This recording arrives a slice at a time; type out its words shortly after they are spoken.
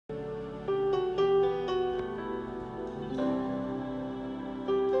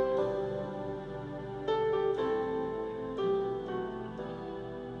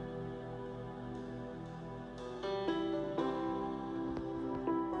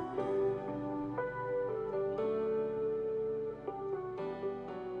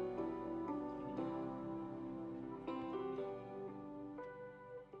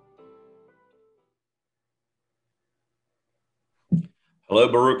Hello,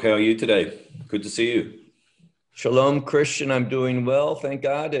 Baruch. How are you today? Good to see you. Shalom, Christian. I'm doing well, thank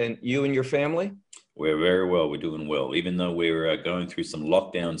God. And you and your family? We're very well. We're doing well, even though we're going through some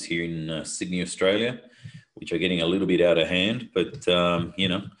lockdowns here in Sydney, Australia, which are getting a little bit out of hand. But,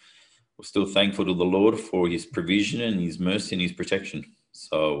 we're still thankful to the Lord for his provision and his mercy and his protection.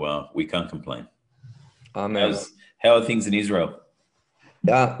 So we can't complain. Amen. How are things in Israel?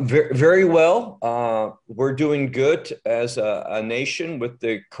 Very well. We're doing good as a nation with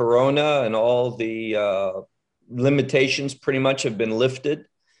the corona and all the limitations pretty much have been lifted.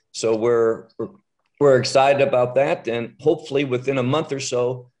 So we're excited about that. And hopefully within a month or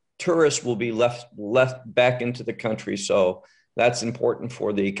so, tourists will be left back into the country. So that's important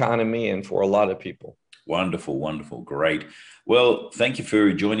for the economy and for a lot of people. Wonderful, wonderful, great. Well, thank you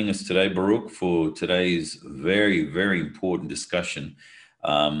for joining us today, Baruch, for today's very, very important discussion.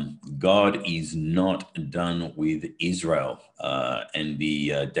 God is not done with Israel and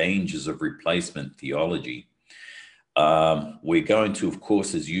the dangers of replacement theology. We're going to, of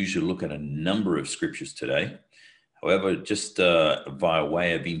course, as usual, look at a number of scriptures today. However, just by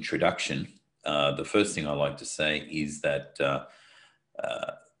way of introduction, the first thing I like to say is that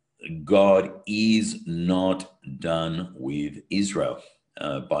God is not done with Israel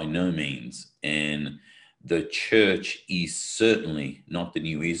by no means. And the church is certainly not the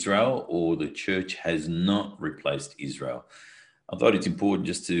new Israel, or the church has not replaced Israel. I thought it's important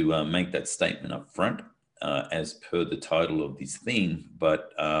just to make that statement up front as per the title of this theme.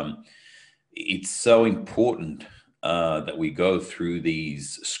 But it's so important that we go through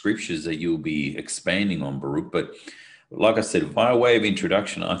these scriptures that you'll be expanding on, Baruch. But like I said, by way of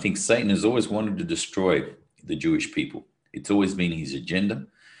introduction, I think Satan has always wanted to destroy the Jewish people. It's always been his agenda.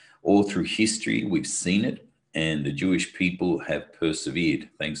 All through history, we've seen it, and the Jewish people have persevered,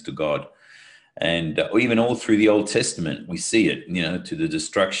 thanks to God. And even all through the Old Testament, we see it, to the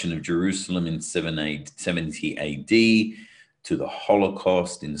destruction of Jerusalem in 70 AD, to the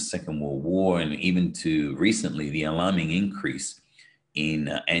Holocaust in the Second World War, and even to recently the alarming increase in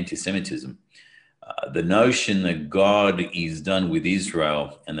anti-Semitism. The notion that God is done with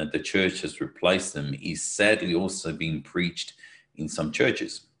Israel and that the church has replaced them is sadly also being preached in some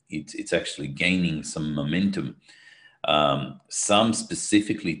churches. It's actually gaining some momentum. Some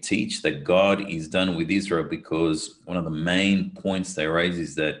specifically teach that God is done with Israel because one of the main points they raise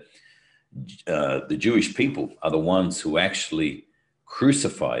is that the Jewish people are the ones who actually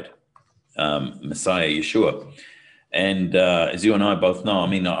crucified Messiah Yeshua. And as you and I both know,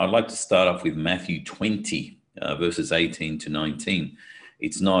 I'd like to start off with Matthew 20, verses 18 to 19.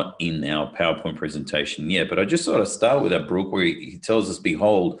 It's not in our PowerPoint presentation yet, but I just sort of start with that, Brooke, where he tells us,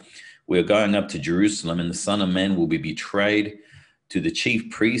 behold, we're going up to Jerusalem, and the Son of Man will be betrayed to the chief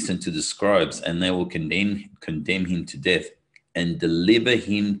priests and to the scribes, and they will condemn him to death and deliver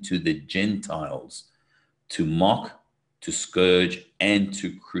him to the Gentiles to mock, to scourge, and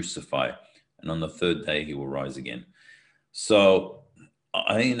to crucify. And on the third day, he will rise again. So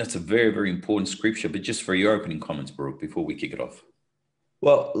I think that's a very, very important scripture. But just for your opening comments, Baruch, before we kick it off.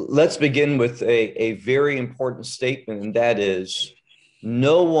 Well, let's begin with a very important statement, and that is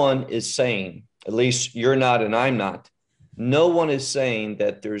no one is saying, at least you're not and I'm not, no one is saying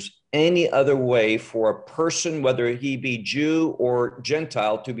that there's any other way for a person, whether he be Jew or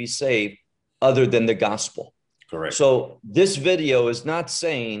Gentile, to be saved other than the gospel. Correct. So this video is not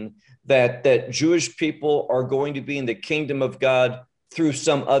saying that Jewish people are going to be in the kingdom of God through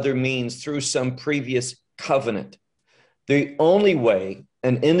some other means, through some previous covenant. The only way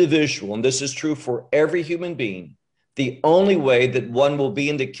an individual, and this is true for every human being, the only way that one will be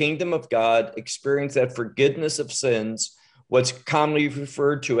in the kingdom of God, experience that forgiveness of sins, what's commonly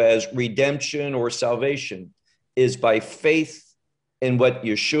referred to as redemption or salvation, is by faith in what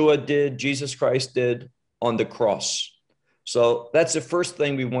Yeshua did, Jesus Christ did on the cross. So that's the first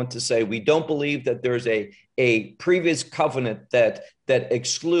thing we want to say. We don't believe that there's a previous covenant that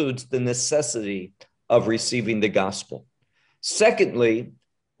excludes the necessity of receiving the gospel. Secondly,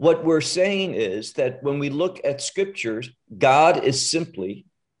 what we're saying is that when we look at scriptures, God is simply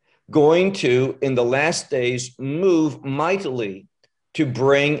going to, in the last days, move mightily to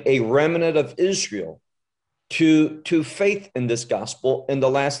bring a remnant of Israel to faith in this gospel in the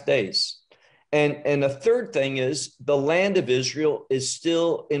last days. And a third thing is the land of Israel is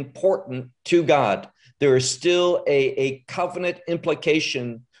still important to God. There is still a covenant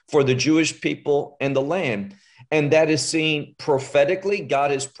implication for the Jewish people and the land. And that is seen prophetically.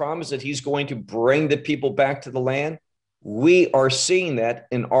 God has promised that he's going to bring the people back to the land. We are seeing that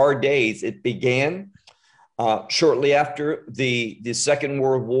in our days. It began shortly after the Second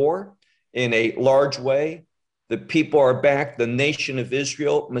World War in a large way. The people are back, the nation of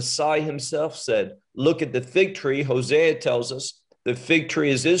Israel. Messiah himself said, look at the fig tree. Hosea tells us the fig tree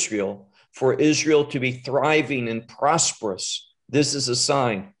is Israel. For Israel to be thriving and prosperous, this is a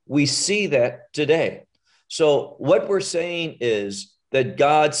sign. We see that today. So what we're saying is that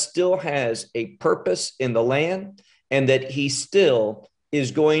God still has a purpose in the land, and that he still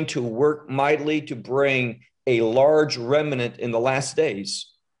is going to work mightily to bring a large remnant in the last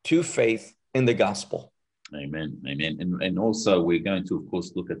days to faith in the gospel. Amen. Amen. And also we're going to, of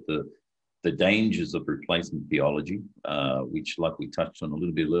course, look at the dangers of replacement theology, which, like we touched on a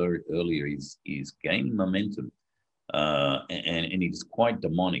little bit earlier, is gaining momentum. And it is quite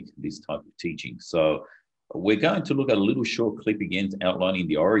demonic, this type of teaching. So we're going to look at a little short clip again outlining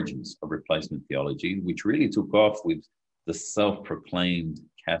the origins of replacement theology, which really took off with the self-proclaimed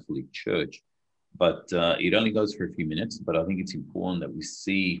Catholic Church. But it only goes for a few minutes, but I think it's important that we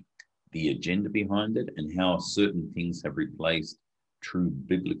see the agenda behind it and how certain things have replaced true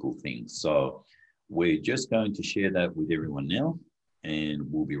biblical things. So we're just going to share that with everyone now, and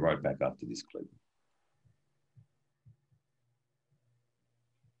we'll be right back after this clip.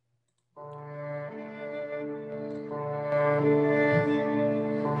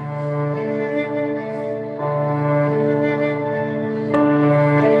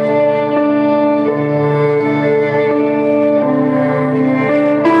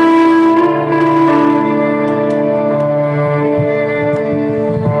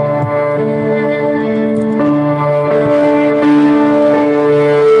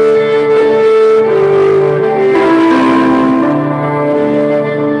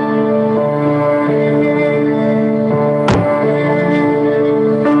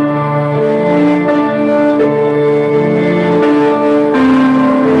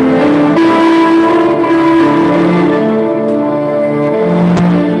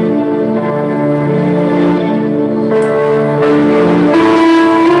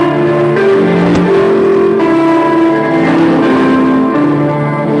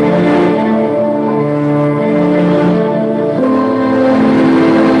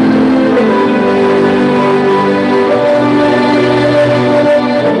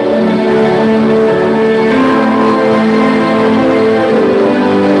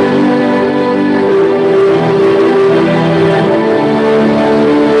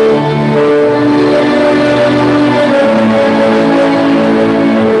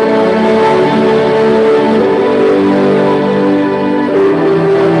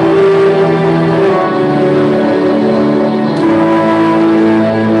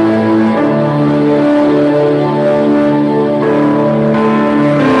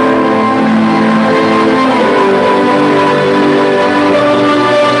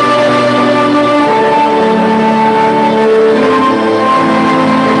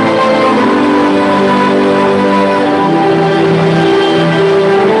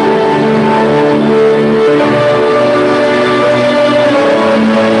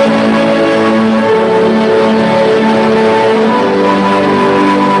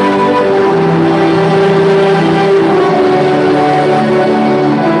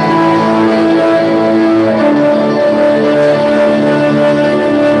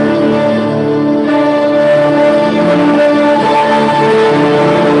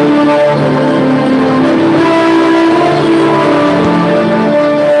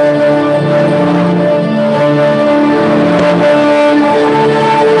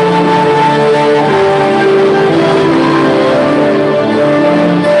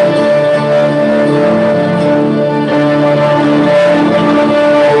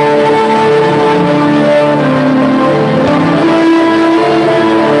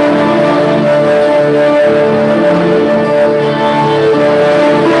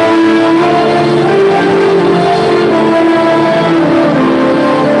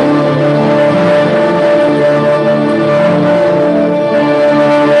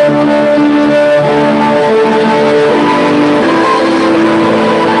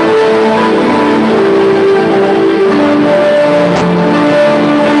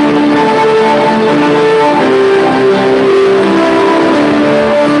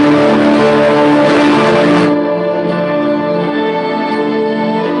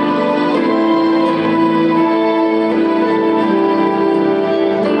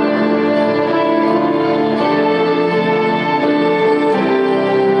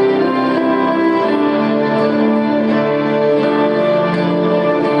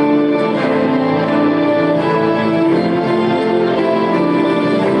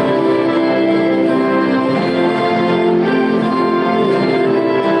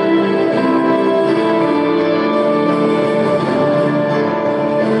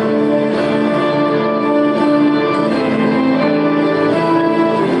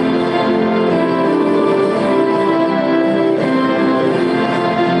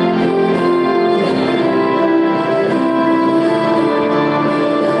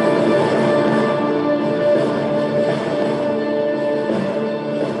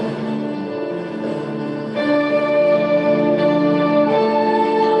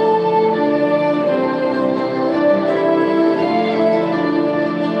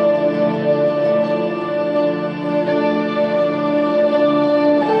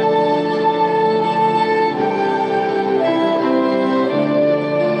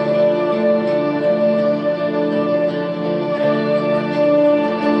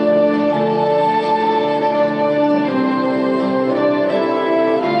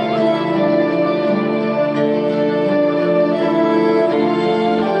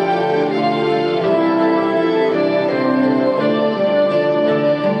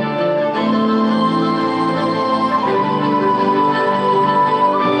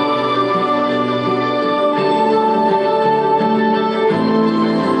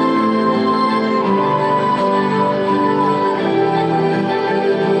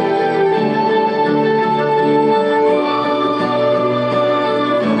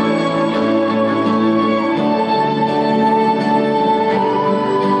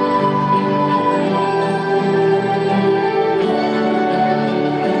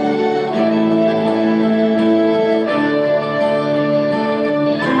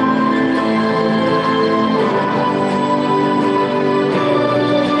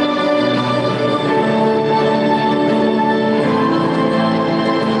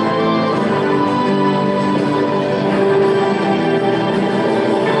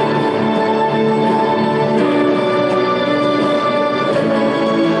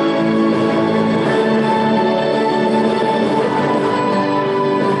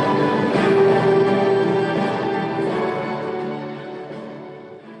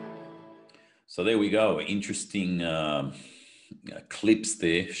 So there we go. Interesting clips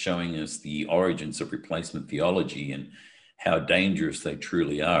there showing us the origins of replacement theology and how dangerous they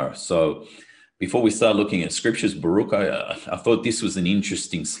truly are. So before we start looking at scriptures, Baruch, I thought this was an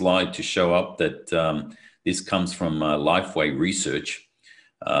interesting slide to show up that this comes from Lifeway Research,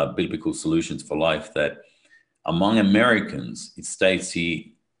 Biblical Solutions for Life, that among Americans, it states here,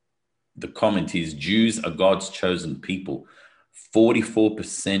 the comment is, Jews are God's chosen people.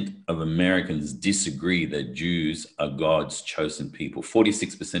 44% of Americans disagree that Jews are God's chosen people.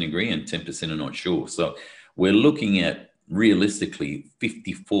 46% agree and 10% are not sure. So we're looking at realistically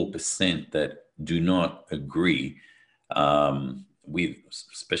 54% that do not agree with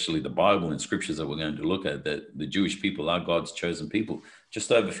especially the Bible and scriptures that we're going to look at, that the Jewish people are God's chosen people.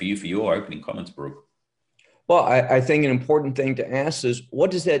 Just over for you for your opening comments, Baruch. Well, I think an important thing to ask is,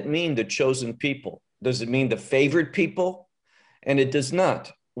 what does that mean, the chosen people? Does it mean the favored people? And it does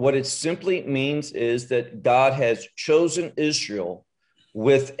not. What it simply means is that God has chosen Israel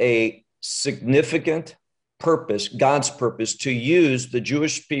with a significant purpose, God's purpose, to use the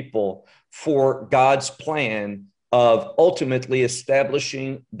Jewish people for God's plan of ultimately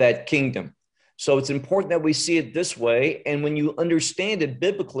establishing that kingdom. So it's important that we see it this way. And when you understand it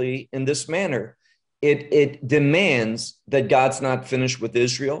biblically in this manner, it demands that God's not finished with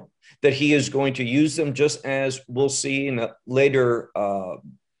Israel, that he is going to use them, just as we'll see in a later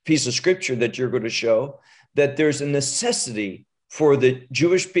piece of scripture that you're going to show, that there's a necessity for the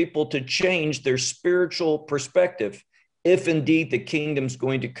Jewish people to change their spiritual perspective if indeed the kingdom's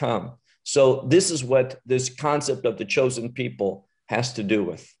going to come. So this is what this concept of the chosen people has to do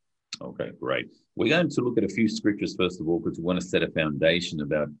with. Okay, great. We're going to look at a few scriptures first of all, because we want to set a foundation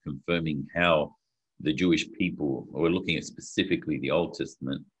about confirming how the Jewish people, or we're looking at specifically the Old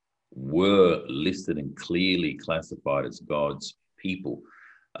Testament, were listed and clearly classified as God's people.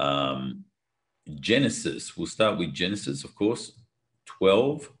 Genesis, we'll start with Genesis, of course,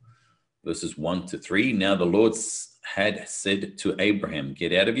 12, verses 1 to 3. Now the Lord had said to Abraham,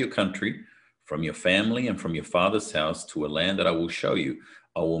 get out of your country, from your family and from your father's house, to a land that I will show you.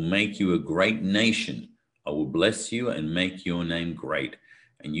 I will make you a great nation. I will bless you and make your name great,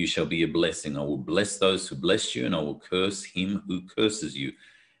 and you shall be a blessing. I will bless those who bless you, and I will curse him who curses you.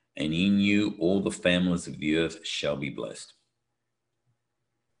 And in you all the families of the earth shall be blessed.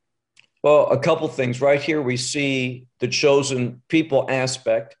 Well, a couple things. Right here, we see the chosen people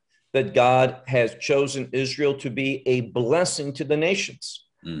aspect, that God has chosen Israel to be a blessing to the nations.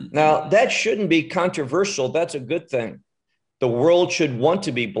 Mm-hmm. Now, that shouldn't be controversial. That's a good thing. The world should want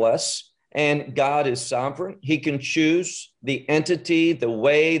to be blessed, and God is sovereign. He can choose the entity, the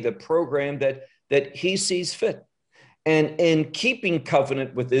way, the program that he sees fit. And in keeping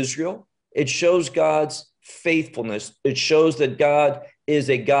covenant with Israel, it shows God's faithfulness. It shows that God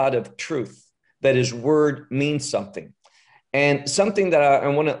is a God of truth, that his word means something. And something that I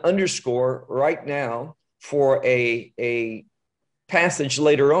want to underscore right now for a passage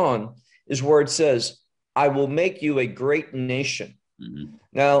later on is where it says, I will make you a great nation. Mm-hmm.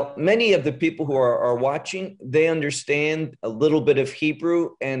 Now, many of the people who are watching, they understand a little bit of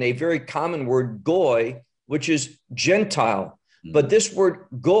Hebrew and a very common word, goy, which is Gentile. Mm-hmm. But this word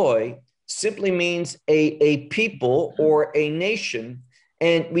goy simply means a people or a nation.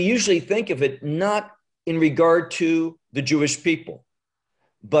 And we usually think of it not in regard to the Jewish people,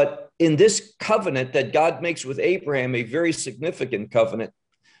 but in this covenant that God makes with Abraham, a very significant covenant,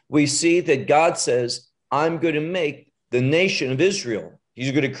 we see that God says, I'm going to make the nation of Israel.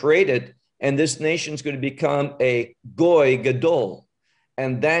 He's going to create it, and this nation is going to become a goy gadol.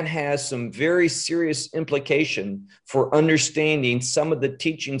 And that has some very serious implication for understanding some of the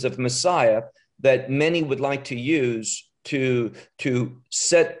teachings of Messiah that many would like to use to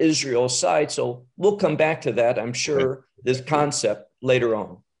set Israel aside. So we'll come back to that, I'm sure, okay, this concept later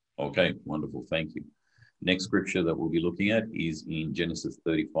on. Okay, wonderful. Thank you. Next scripture that we'll be looking at is in Genesis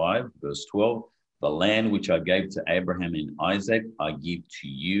 35, verse 12. The land which I gave to Abraham and Isaac, I give to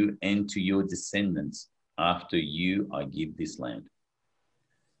you and to your descendants. After you, I give this land.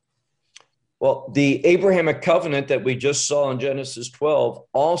 Well, the Abrahamic covenant that we just saw in Genesis 12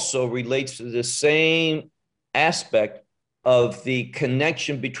 also relates to the same aspect of the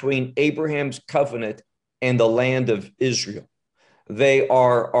connection between Abraham's covenant and the land of Israel. They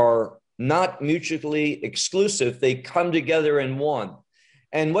are not mutually exclusive. They come together in one.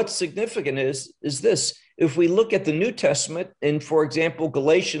 And what's significant is this. If we look at the New Testament, in, for example,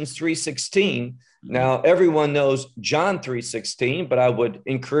 Galatians 3:16, now everyone knows John 3:16, but I would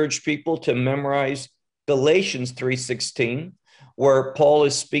encourage people to memorize Galatians 3:16, where Paul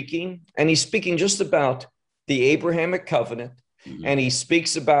is speaking, and he's speaking just about the Abrahamic covenant, and he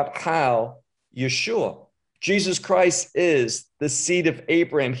speaks about how Yeshua. Jesus Christ is the seed of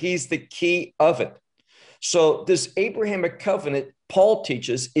Abraham. He's the key of it. So this Abrahamic covenant, Paul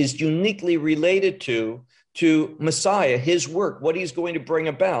teaches, is uniquely related to Messiah, his work, what he's going to bring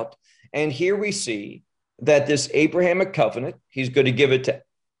about. And here we see that this Abrahamic covenant, he's going to give it to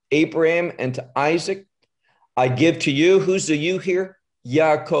Abraham and to Isaac. I give to you, who's the you here?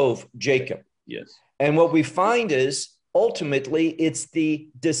 Yaakov, Jacob. Yes. And what we find is ultimately it's the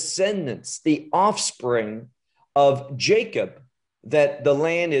descendants, the offspring of Jacob that the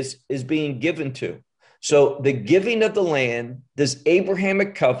land is being given to. So the giving of the land, this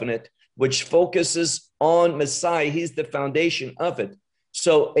Abrahamic covenant, which focuses on Messiah, he's the foundation of it.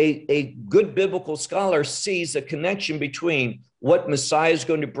 So a good biblical scholar sees a connection between what Messiah is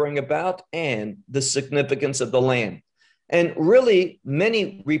going to bring about and the significance of the land. And really,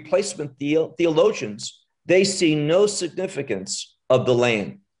 many replacement theologians, they see no significance of the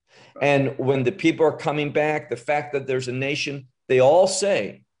land. And when the people are coming back, the fact that there's a nation, they all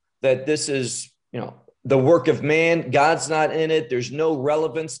say that this is, the work of man. God's not in it. There's no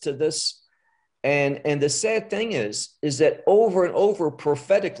relevance to this. And the sad thing is that over and over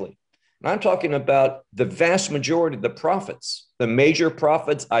prophetically, and I'm talking about the vast majority of the prophets, the major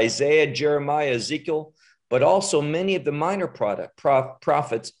prophets, Isaiah, Jeremiah, Ezekiel, but also many of the minor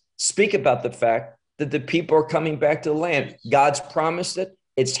prophets speak about the fact that the people are coming back to the land. God's promised it.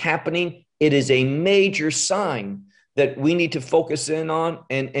 It's happening. It is a major sign that we need to focus in on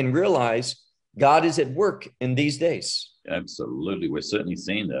and realize God is at work in these days. Absolutely. We're certainly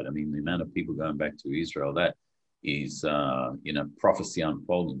seeing that. I mean, the amount of people going back to Israel, that is, prophecy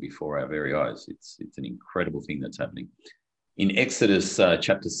unfolding before our very eyes. It's an incredible thing that's happening. In Exodus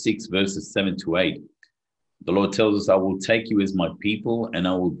chapter 6, verses 7-8, the Lord tells us, I will take you as my people and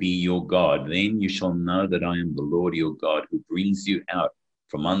I will be your God. Then you shall know that I am the Lord your God who brings you out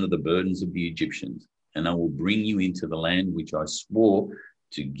from under the burdens of the Egyptians. And I will bring you into the land which I swore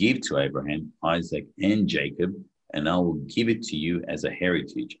to give to Abraham, Isaac, and Jacob, and I will give it to you as a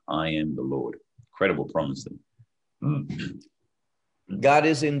heritage. I am the Lord. Incredible promise there. God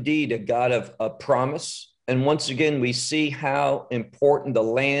is indeed a God of a promise. And once again, we see how important the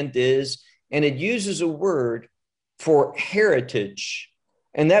land is. And it uses a word for heritage.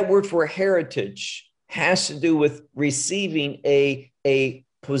 And that word for heritage has to do with receiving a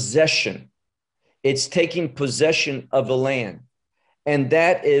possession. It's taking possession of the land. And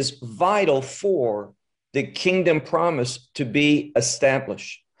that is vital for the kingdom promise to be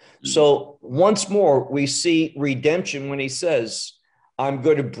established. So once more, we see redemption when he says, I'm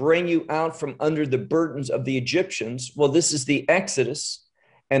going to bring you out from under the burdens of the Egyptians. Well, this is the Exodus,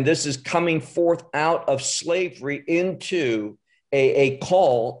 and this is coming forth out of slavery into a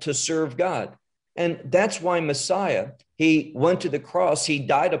call to serve God. And that's why Messiah, he went to the cross, he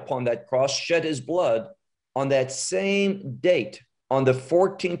died upon that cross, shed his blood on that same date, on the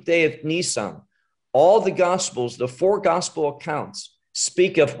 14th day of Nisan. All the Gospels, the 4 Gospel accounts,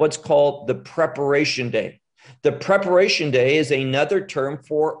 speak of what's called the preparation day. The preparation day is another term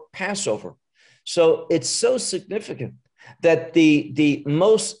for Passover. So it's so significant that the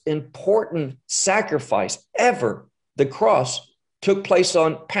most important sacrifice ever, the cross, took place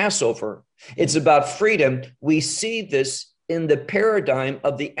on Passover. It's about freedom. We see this in the paradigm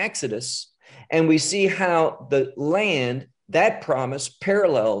of the Exodus, and we see how the land, that promise,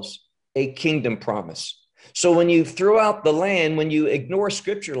 parallels a kingdom promise. So when you throw out the land, when you ignore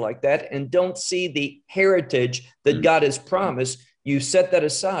scripture like that and don't see the heritage that God has promised, you set that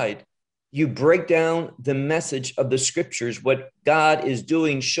aside. You break down the message of the scriptures, what God is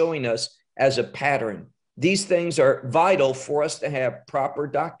doing, showing us as a pattern. These things are vital for us to have proper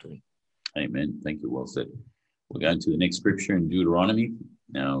doctrine. Amen. Thank you. Well said. We're going to the next scripture in Deuteronomy.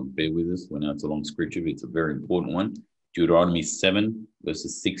 Now, bear with us. We know it's a long scripture, but it's a very important one. Deuteronomy 7,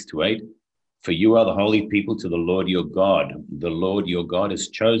 verses 6-8. For you are the holy people to the Lord your God. The Lord your God has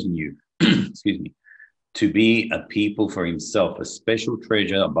chosen you, to be a people for himself, a special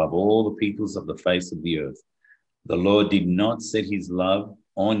treasure above all the peoples of the face of the earth. The Lord did not set his love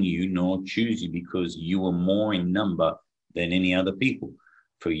on you, nor choose you because you were more in number than any other people,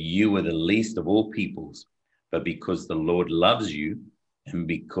 for you were the least of all peoples. But because the Lord loves you, and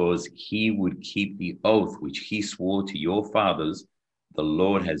because he would keep the oath which he swore to your fathers, the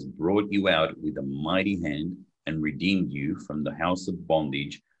Lord has brought you out with a mighty hand and redeemed you from the house of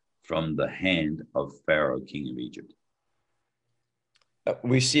bondage, from the hand of Pharaoh, king of Egypt.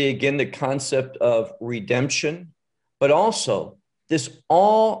 We see again the concept of redemption, but also this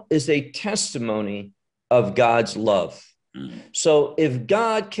all is a testimony of God's love. So if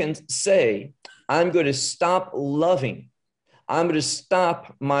God can say, I'm going to stop loving, I'm going to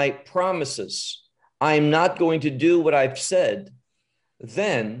stop my promises. I'm not going to do what I've said.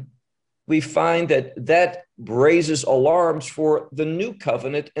 Then we find that that raises alarms for the new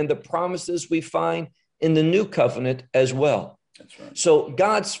covenant and the promises we find in the new covenant as well. That's right. So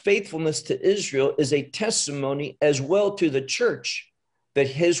God's faithfulness to Israel is a testimony as well to the church that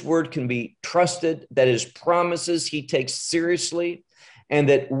his word can be trusted, that his promises he takes seriously, and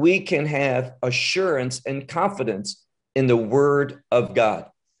that we can have assurance and confidence in the word of God.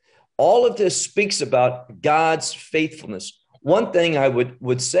 All of this speaks about God's faithfulness. One thing I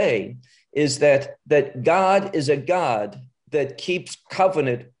would say is that God is a God that keeps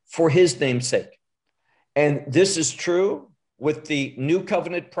covenant for his name's sake. And this is true with the new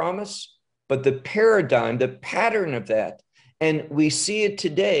covenant promise, but the paradigm, the pattern of that, and we see it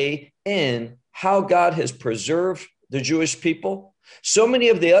today in how God has preserved the Jewish people. So many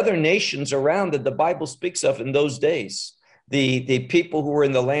of the other nations around that the Bible speaks of in those days, the people who were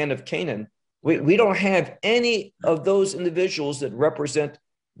in the land of Canaan, we don't have any of those individuals that represent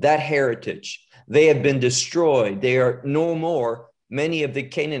that heritage. They have been destroyed. They are no more, many of the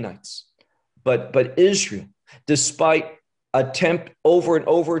Canaanites. But Israel, despite attempt over and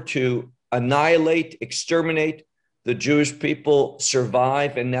over to annihilate, exterminate, the Jewish people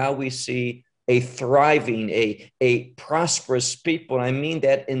survive. And now we see a thriving, a prosperous people. And I mean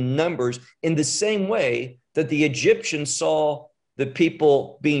that in numbers, in the same way that the Egyptians saw the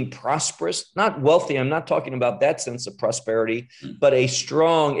people being prosperous, not wealthy. I'm not talking about that sense of prosperity, but a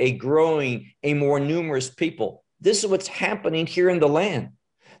strong, a growing, a more numerous people. This is what's happening here in the land,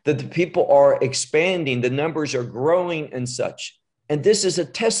 that the people are expanding, the numbers are growing and such. And this is a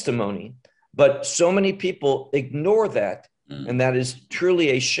testimony, but so many people ignore that. And that is truly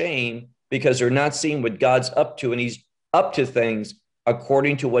a shame because they're not seeing what God's up to, and he's up to things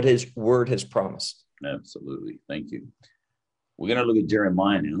according to what his word has promised. Absolutely. Thank you. We're going to look at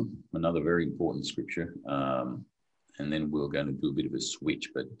Jeremiah now, another very important scripture. And then we're going to do a bit of a switch.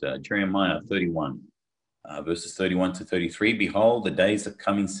 But Jeremiah 31, verses 31 to 33, behold, the days are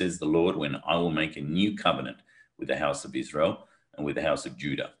coming, says the Lord, when I will make a new covenant with the house of Israel and with the house of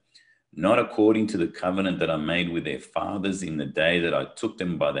Judah, not according to the covenant that I made with their fathers in the day that I took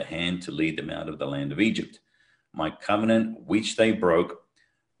them by the hand to lead them out of the land of Egypt. My covenant, which they broke,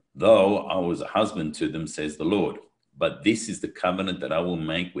 though I was a husband to them, says the Lord. But this is the covenant that I will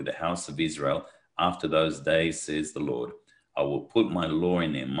make with the house of Israel after those days, says the Lord. I will put my law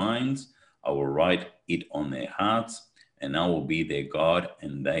in their minds. I will write it on their hearts, and I will be their God,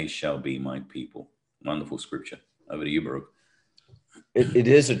 and they shall be my people. Wonderful scripture. Over to you, Baruch. It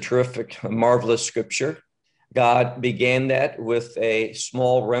is a terrific, marvelous scripture. God began that with a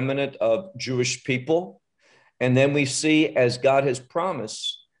small remnant of Jewish people. And then we see, as God has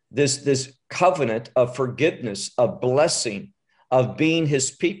promised, this covenant of forgiveness, of blessing, of being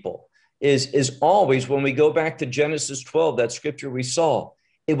his people is always, when we go back to Genesis 12, that scripture we saw,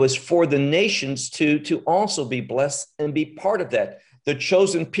 it was for the nations to also be blessed and be part of that. The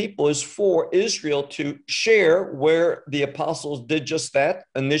chosen people is for Israel to share, where the apostles did just that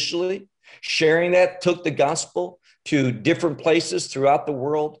initially, sharing that, took the gospel to different places throughout the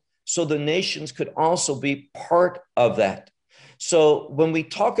world, so the nations could also be part of that. So when we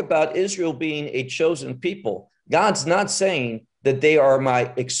talk about Israel being a chosen people, God's not saying that they are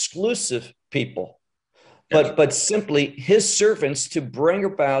my exclusive people, but simply his servants to bring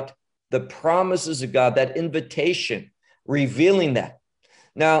about the promises of God, that invitation, revealing that.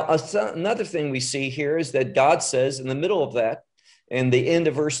 Now, another thing we see here is that God says in the middle of that, in the end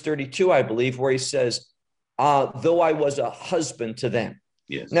of verse 32, I believe, where he says, though I was a husband to them.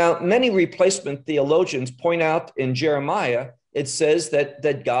 Yes. Now, many replacement theologians point out in Jeremiah, it says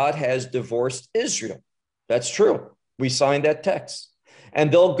that God has divorced Israel. That's true. We signed that text.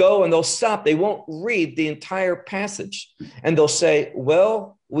 And they'll go and they'll stop. They won't read the entire passage. And they'll say,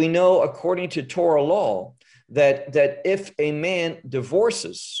 well, we know according to Torah law that if a man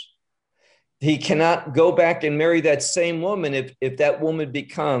divorces, he cannot go back and marry that same woman if that woman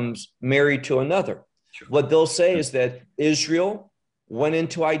becomes married to another. Sure. What they'll say is that Israel went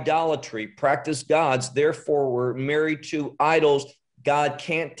into idolatry, practiced gods, therefore were married to idols. God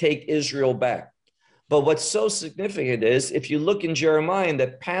can't take Israel back. But what's so significant is, if you look in Jeremiah, in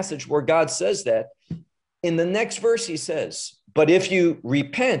that passage where God says that, in the next verse he says, but if you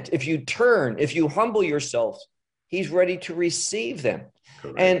repent, if you turn, if you humble yourselves, he's ready to receive them.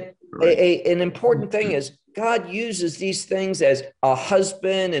 Correct. And an important thing is, God uses these things as a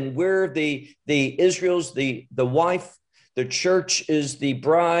husband, and we're the Israel's the wife. The church is the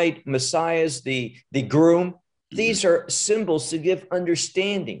bride, Messiah is the groom. These are symbols to give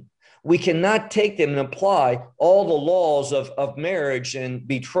understanding. We cannot take them and apply all the laws of marriage and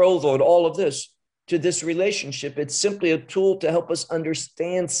betrothal and all of this to this relationship. It's simply a tool to help us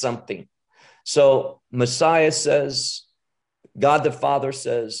understand something. So Messiah says, God the Father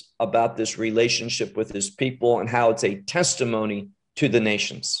says about this relationship with his people and how it's a testimony to the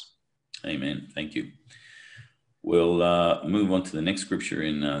nations. Amen. Thank you. We'll move on to the next scripture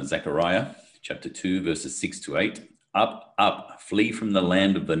in Zechariah chapter 2, verses 6-8. Up, up, flee from the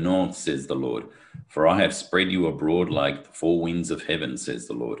land of the north, says the Lord, for I have spread you abroad like the four winds of heaven, says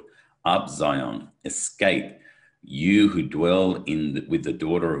the Lord. Up, Zion, escape, you who dwell with the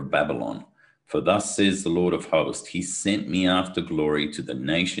daughter of Babylon. For thus says the Lord of hosts, he sent me after glory to the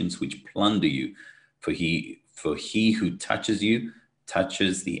nations which plunder you. For he who touches you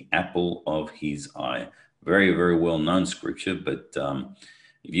touches the apple of his eye. Very, very well-known scripture, but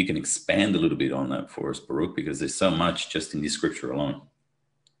if you can expand a little bit on that for us, Baruch, because there's so much just in this scripture alone.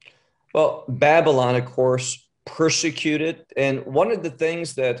 Well, Babylon, of course, persecuted. And one of the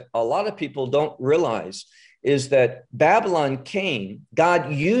things that a lot of people don't realize is that Babylon came,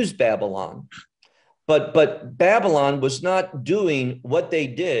 God used Babylon, but Babylon was not doing what they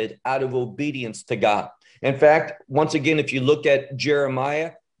did out of obedience to God. In fact, once again, if you look at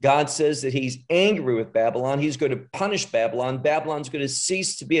Jeremiah, God says that he's angry with Babylon. He's going to punish Babylon. Babylon's going to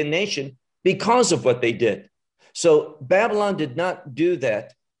cease to be a nation because of what they did. So Babylon did not do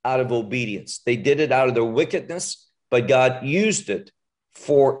that out of obedience. They did it out of their wickedness, but God used it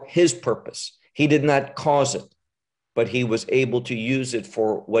for his purpose. He did not cause it, but he was able to use it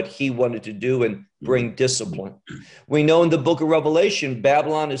for what he wanted to do and bring discipline. We know in the book of Revelation,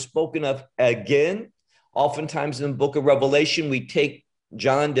 Babylon is spoken of again. Oftentimes in the book of Revelation,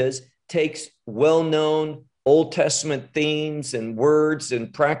 John takes well-known Old Testament themes and words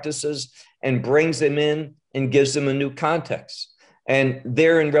and practices and brings them in and gives them a new context. And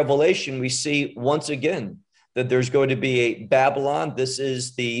there in Revelation, we see once again that there's going to be a Babylon. This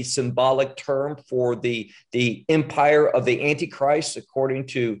is the symbolic term for the empire of the Antichrist, according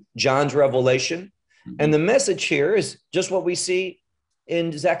to John's revelation. And the message here is just what we see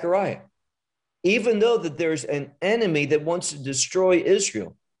in Zechariah. Even though that there's an enemy that wants to destroy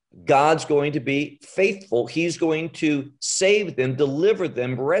Israel, God's going to be faithful. He's going to save them, deliver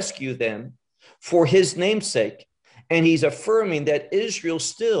them, rescue them for his namesake. And he's affirming that Israel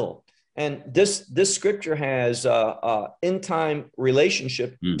still, and this scripture has end time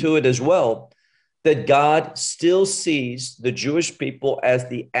relationship to it as well, that God still sees the Jewish people as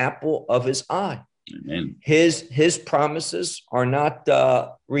the apple of his eye. Amen. His promises are not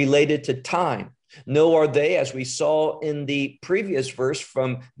related to time. No, are they, as we saw in the previous verse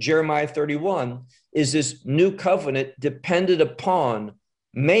from Jeremiah 31, is this new covenant dependent upon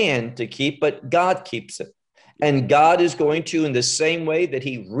man to keep, but God keeps it. And God is going to, in the same way that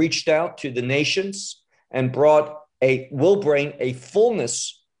he reached out to the nations and will bring a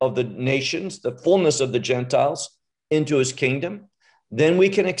fullness of the nations, the fullness of the Gentiles into his kingdom. Then we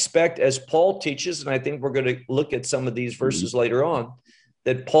can expect, as Paul teaches, and I think we're going to look at some of these verses later on,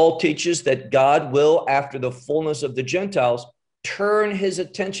 that Paul teaches that God will, after the fullness of the Gentiles, turn his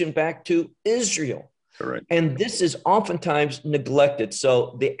attention back to Israel. Correct. And this is oftentimes neglected.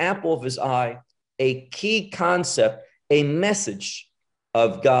 So the apple of his eye, a key concept, a message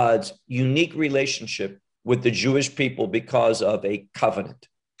of God's unique relationship with the Jewish people because of a covenant.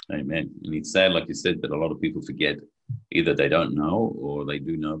 Amen. And it's sad, like you said, that a lot of people forget. Either they don't know or they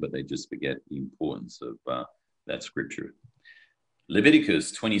do know, but they just forget the importance of that scripture.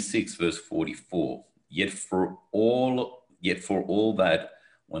 Leviticus 26, verse 44. Yet for all that,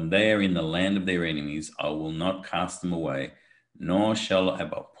 when they are in the land of their enemies, I will not cast them away, nor shall I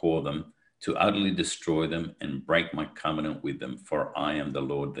abhor them, to utterly destroy them and break my covenant with them, for I am the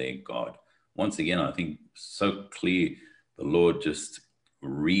Lord their God. Once again, I think so clear, the Lord just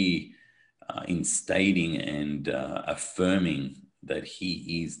reinstating and affirming that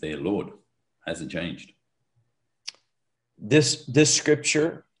he is their Lord. Hasn't changed. This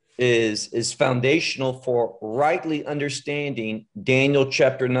scripture is foundational for rightly understanding Daniel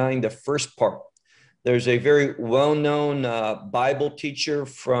chapter 9, the first part. There's a very well-known Bible teacher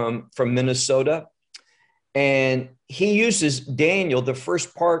from Minnesota, and he uses Daniel, the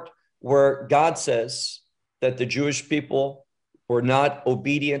first part, where God says that the Jewish people were not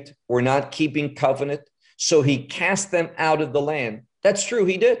obedient, were not keeping covenant, so he cast them out of the land. That's true,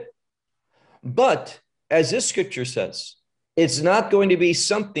 he did. But as this scripture says, it's not going to be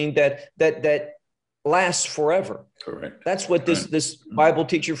something that lasts forever. Correct. That's what this Bible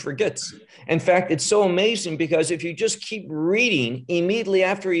teacher forgets. In fact, it's so amazing because if you just keep reading immediately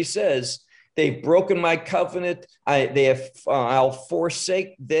after he says, They've broken my covenant. I'll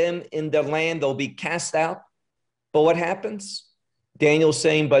forsake them in the land. They'll be cast out. But what happens? Daniel's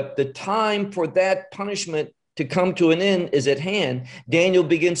saying, but the time for that punishment to come to an end is at hand. Daniel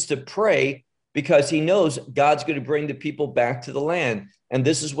begins to pray because he knows God's going to bring the people back to the land. And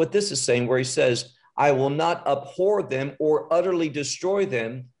this is what this is saying, where he says, I will not abhor them or utterly destroy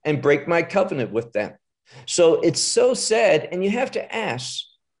them and break my covenant with them. So it's so sad. And you have to ask,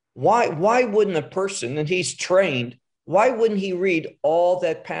 why wouldn't a person, and he's trained, why wouldn't he read all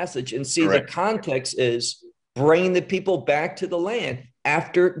that passage and see Correct. the context is bringing the people back to the land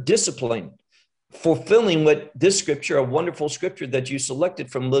after discipline, fulfilling what this scripture, a wonderful scripture that you selected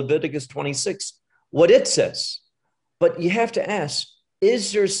from Leviticus 26, what it says. But you have to ask,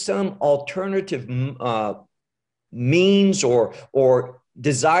 is there some alternative means or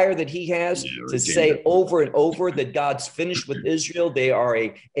desire that he has to say over and over that God's finished with Israel? They are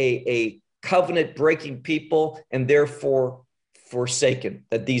a covenant breaking people and therefore forsaken,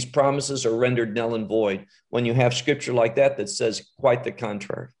 that these promises are rendered null and void, when you have scripture like that says quite the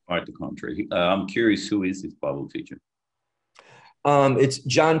contrary. Quite the contrary. I'm curious, who is this Bible teacher? It's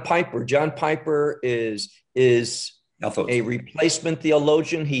John Piper. John Piper is a replacement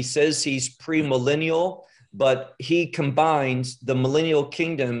theologian. He says he's premillennial, but he combines the millennial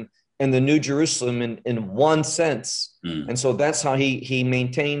kingdom and the New Jerusalem in one sense. And so that's how he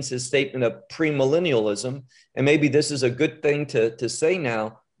maintains his statement of premillennialism. And maybe this is a good thing to say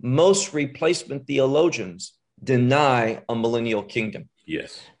now. Most replacement theologians deny a millennial kingdom.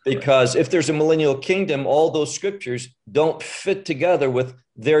 Yes. Because if there's a millennial kingdom, all those scriptures don't fit together with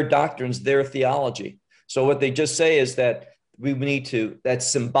their doctrines, their theology. So what they just say is that we need to, that's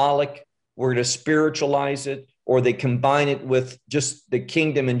symbolic, we're going to spiritualize it, or they combine it with just the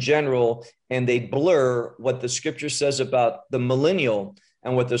kingdom in general, and they blur what the scripture says about the millennial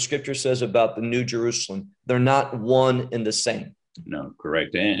and what the scripture says about the New Jerusalem. They're not one and the same. No,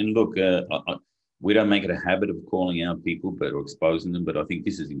 correct. And look, we don't make it a habit of calling out people or exposing them, but I think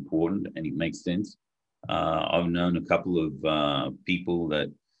this is important and it makes sense. I've known a couple of people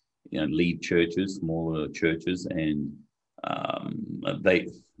that lead churches, smaller churches, and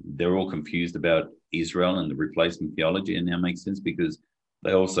they're all confused about Israel and the replacement theology, and that makes sense because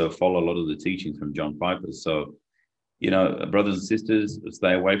they also follow a lot of the teachings from John Piper. So, brothers and sisters,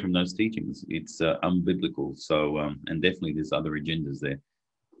 stay away from those teachings. It's unbiblical. So, and definitely there's other agendas there.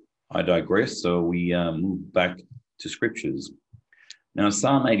 I digress. So we move back to scriptures. Now,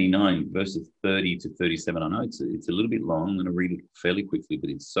 Psalm 89, verses 30 to 37. I know it's a little bit long. I'm going to read it fairly quickly, but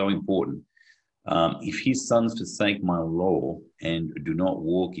it's so important. If his sons forsake my law and do not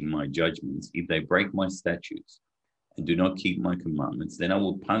walk in my judgments, if they break my statutes and do not keep my commandments, then I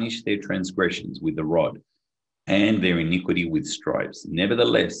will punish their transgressions with the rod and their iniquity with stripes.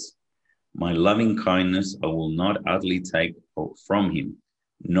 Nevertheless, my loving kindness I will not utterly take from him,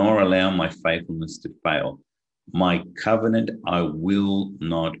 nor allow my faithfulness to fail. My covenant I will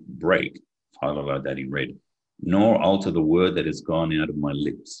not break, highlight that in red, nor alter the word that has gone out of my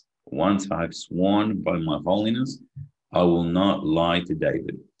lips. Once I have sworn by my holiness, I will not lie to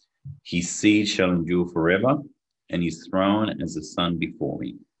David. His seed shall endure forever, and his throne as the sun before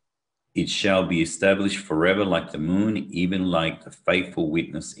me. It shall be established forever like the moon, even like the faithful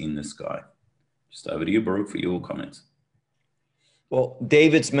witness in the sky. Just over to you, Baruch, for your comments. Well,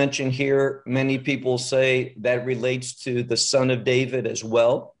 David's mentioned here. Many people say that relates to the son of David as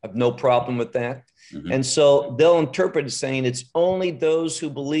well. I have no problem with that. Mm-hmm. And so they'll interpret it saying it's only those who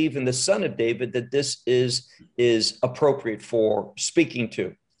believe in the son of David that this is appropriate for speaking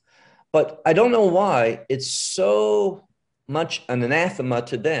to. But I don't know why it's so much an anathema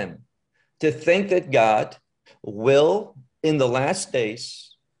to them to think that God will, in the last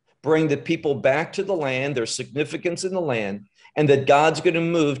days, bring the people back to the land, their significance in the land, and that God's going to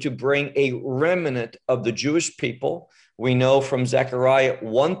move to bring a remnant of the Jewish people. We know from Zechariah,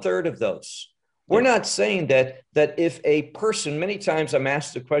 1/3 of those. We're not saying that if a person, many times I'm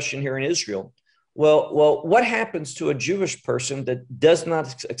asked the question here in Israel, well, what happens to a Jewish person that does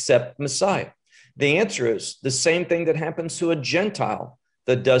not accept Messiah? The answer is the same thing that happens to a Gentile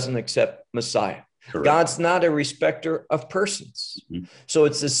that doesn't accept Messiah. Correct. God's not a respecter of persons. Mm-hmm. So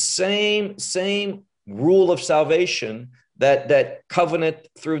it's the same rule of salvation, that covenant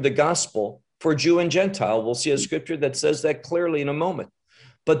through the gospel for Jew and Gentile. We'll see a scripture that says that clearly in a moment.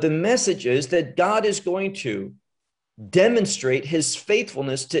 But the message is that God is going to demonstrate his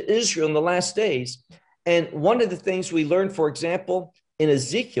faithfulness to Israel in the last days. And one of the things we learned, for example, in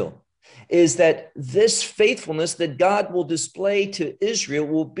Ezekiel, is that this faithfulness that God will display to Israel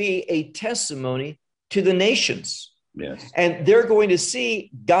will be a testimony to the nations. Yes. And they're going to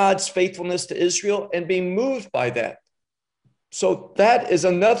see God's faithfulness to Israel and be moved by that. So that is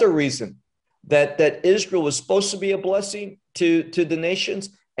another reason that Israel was supposed to be a blessing to the nations.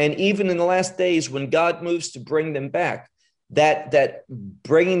 And even in the last days, when God moves to bring them back, that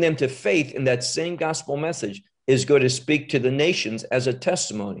bringing them to faith in that same gospel message is going to speak to the nations as a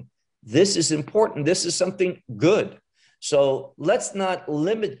testimony. This is important. This is something good. So let's not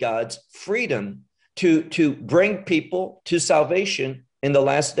limit God's freedom to bring people to salvation in the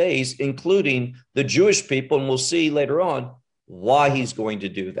last days, including the Jewish people. And we'll see later on why he's going to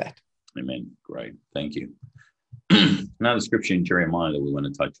do that. Amen. Great. Thank you. Another scripture in Jeremiah that we want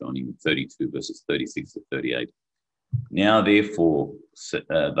to touch on in 32 verses 36 to 38. Now, therefore,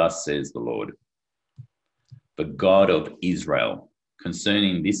 thus says the Lord, the God of Israel,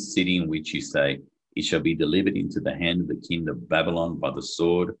 concerning this city in which you say, it shall be delivered into the hand of the king of Babylon by the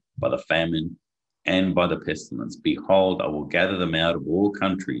sword, by the famine, and by the pestilence. Behold, I will gather them out of all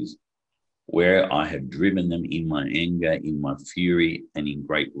countries where I have driven them in my anger, in my fury, and in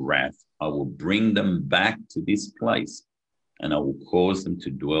great wrath. I will bring them back to this place, and I will cause them to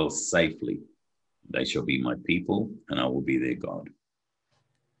dwell safely. They shall be my people, and I will be their God.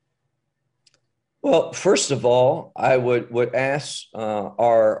 Well, first of all, I would ask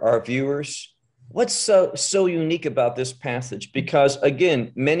our viewers, what's so unique about this passage? Because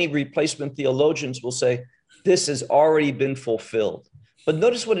again, many replacement theologians will say this has already been fulfilled. But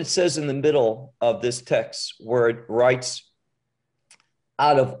notice what it says in the middle of this text, where it writes,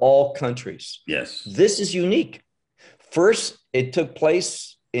 out of all countries. Yes. This is unique. First, it took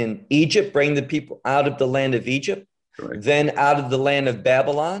place in Egypt, bringing the people out of the land of Egypt, Correct. Then out of the land of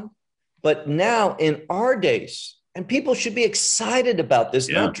Babylon. But now in our days, and people should be excited about this,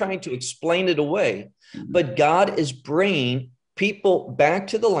 not trying to explain it away, but God is bringing people back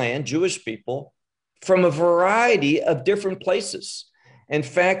to the land, Jewish people, from a variety of different places. In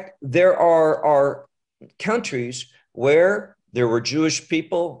fact, there are countries where there were Jewish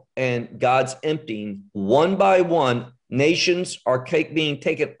people and God's emptying one by one. Nations are being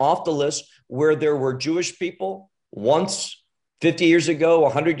taken off the list where there were Jewish people once 50 years ago,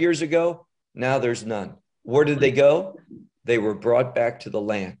 100 years ago. Now there's none. Where did they go? They were brought back to the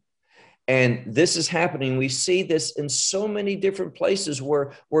land. And this is happening. We see this in so many different places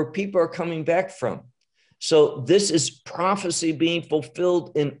where people are coming back from. So this is prophecy being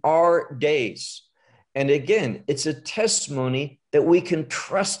fulfilled in our days. And again, it's a testimony that we can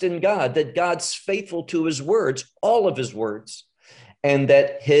trust in God, that God's faithful to his words, all of his words, and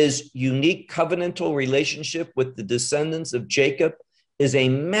that his unique covenantal relationship with the descendants of Jacob is a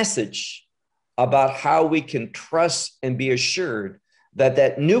message about how we can trust and be assured that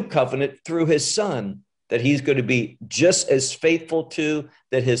that new covenant through his son, that he's going to be just as faithful to,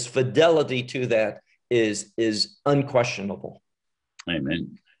 that his fidelity to that is unquestionable.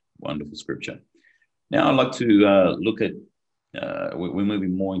 Amen. Wonderful scripture. Now I'd like to look at, we're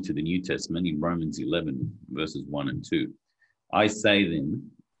moving more into the New Testament in Romans 11, verses 1 and 2. I say then,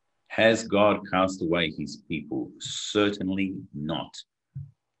 has God cast away his people? Certainly not.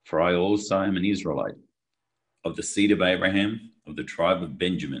 For I also am an Israelite, of the seed of Abraham, of the tribe of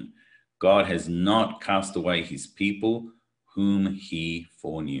Benjamin. God has not cast away his people whom he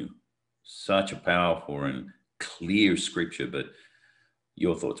foreknew. Such a powerful and clear scripture, but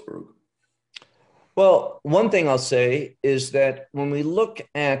your thoughts, Baruch? Well, one thing I'll say is that when we look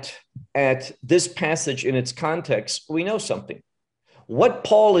at this passage in its context, we know something. What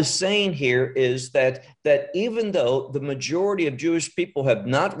Paul is saying here is that even though the majority of Jewish people have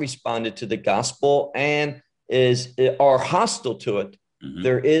not responded to the gospel and are hostile to it,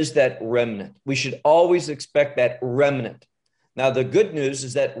 there is that remnant. We should always expect that remnant. Now, the good news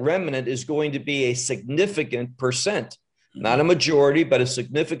is that remnant is going to be a significant percent, not a majority, but a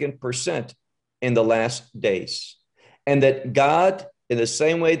significant percent in the last days. And that God, in the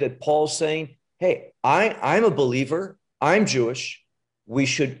same way that Paul's saying, hey, I'm a believer, I'm Jewish, we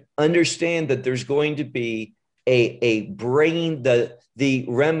should understand that there's going to be a bringing the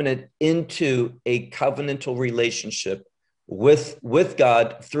remnant into a covenantal relationship with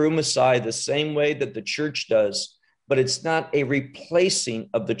God through Messiah, the same way that the church does, but it's not a replacing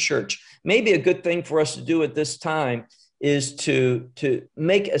of the church. Maybe a good thing for us to do at this time is to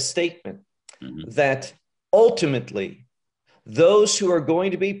make a statement that ultimately those who are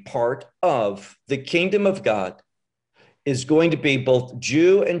going to be part of the kingdom of God is going to be both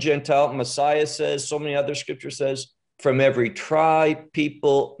Jew and Gentile. Messiah says, so many other scripture says, from every tribe,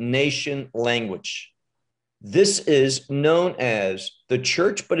 people, nation, language. This is known as the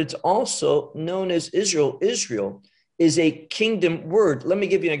church, but it's also known as Israel. Israel is a kingdom word. Let me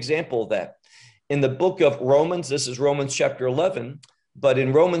give you an example of that. in the book of Romans, this is Romans chapter 11, but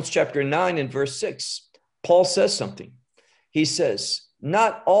in Romans chapter 9 and verse 6, Paul says something. He says,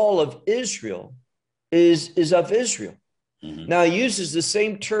 not all of Israel is of Israel. Mm-hmm. Now, he uses the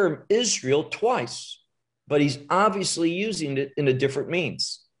same term Israel twice, but he's obviously using it in a different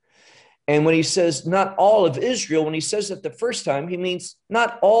means. And when he says not all of Israel, when he says it the first time, he means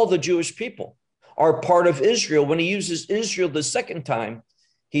not all the Jewish people are part of Israel. When he uses Israel the second time,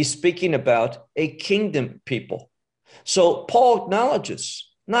 he's speaking about a kingdom people. So Paul acknowledges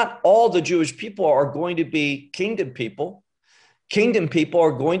not all the Jewish people are going to be kingdom people. Kingdom people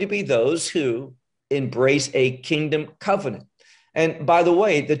are going to be those who embrace a kingdom covenant. And by the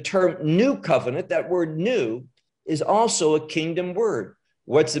way, the term new covenant, that word new, is also a kingdom word.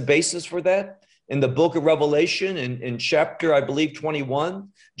 What's the basis for that? In the book of Revelation, in chapter, I believe, 21,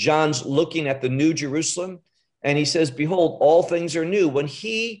 John's looking at the New Jerusalem, and he says, behold, all things are new. When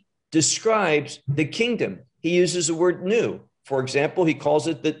he describes the kingdom, he uses the word new. For example, he calls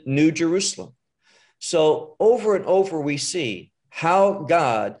it the New Jerusalem. So over and over, we see how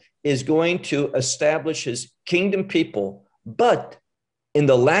God is going to establish his kingdom people. But in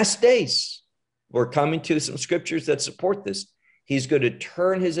the last days, we're coming to some scriptures that support this. He's going to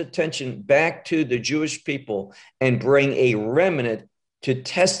turn his attention back to the Jewish people and bring a remnant to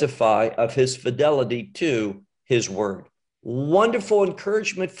testify of his fidelity to his word. Wonderful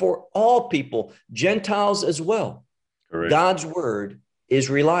encouragement for all people, Gentiles as well. Correct. God's word is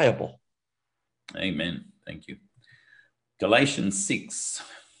reliable. Amen. Thank you. Galatians 6,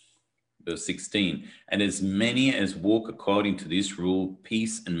 verse 16. And as many as walk according to this rule,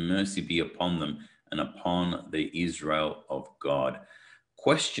 peace and mercy be upon them and upon the Israel of God.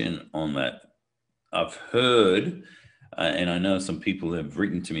 Question on that. I've heard, and I know some people have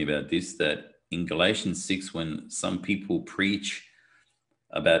written to me about this, that in Galatians 6, when some people preach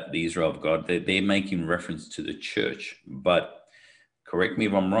about the Israel of God, they're making reference to the church. But correct me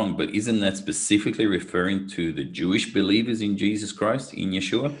if I'm wrong, but isn't that specifically referring to the Jewish believers in Jesus Christ, in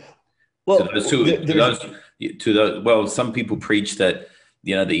Yeshua? Well, well, some people preach that,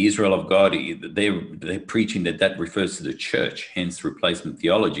 you know, the Israel of God, they're preaching that refers to the church, hence replacement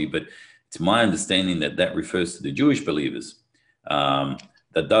theology. But it's my understanding that refers to the Jewish believers,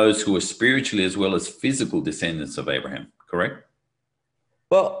 that those who are spiritually as well as physical descendants of Abraham, correct?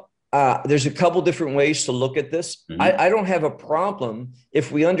 Well, there's a couple different ways to look at this. Mm-hmm. I don't have a problem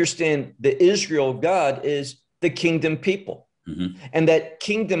if we understand the Israel of God is the kingdom people. Mm-hmm. And that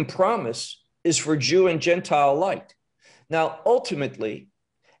kingdom promise is for Jew and Gentile alike. Now, ultimately,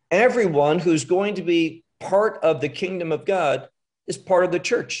 everyone who's going to be part of the kingdom of God is part of the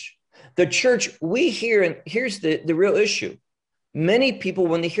church. The church we hear, and here's the real issue. Many people,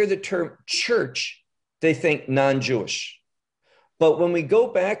 when they hear the term church, they think non-Jewish. But when we go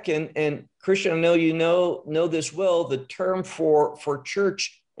back and Christian, I know you know this well, the term for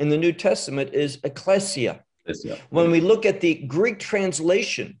church in the New Testament is ecclesia. When we look at the Greek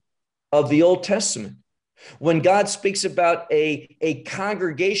translation of the Old Testament, when God speaks about a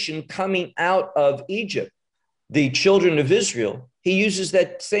congregation coming out of Egypt, the children of Israel, he uses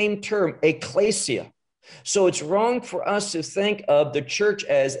that same term, ecclesia. So it's wrong for us to think of the church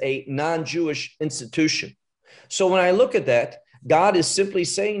as a non-Jewish institution. So when I look at that, God is simply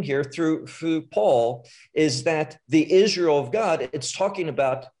saying here through Paul is that the Israel of God, it's talking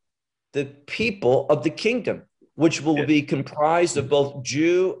about the people of the kingdom, which will be comprised of both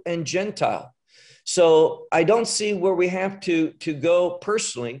Jew and Gentile. So I don't see where we have to go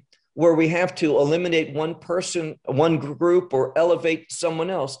personally, where we have to eliminate one person, one group, or elevate someone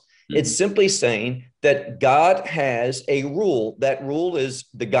else. Mm-hmm. It's simply saying that God has a rule. That rule is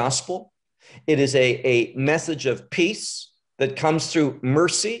the gospel. It is a message of peace that comes through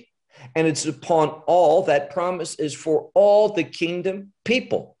mercy, and it's upon all. That promise is for all the kingdom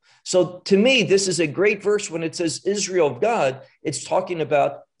people. So to me, this is a great verse when it says Israel of God. It's talking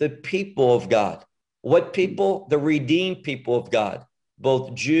about the people of God. What people? The redeemed people of God,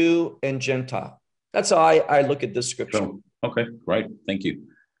 both Jew and Gentile. That's how I look at this scripture. Sure. Okay, great. Thank you.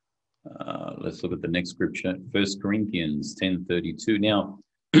 Let's look at the next scripture, 1 Corinthians 10:32. Now,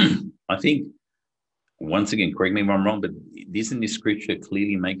 I think, once again, correct me if I'm wrong, but doesn't this scripture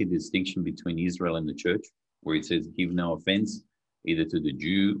clearly make a distinction between Israel and the church, where it says, give no offense either to the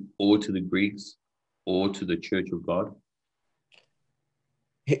Jew or to the Greeks or to the church of God?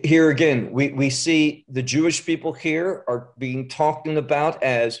 Here again, we see the Jewish people here are being talked about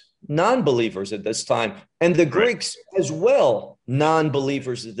as non-believers at this time, and the Greeks as well,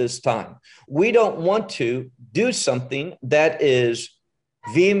 non-believers at this time. We don't want to do something that is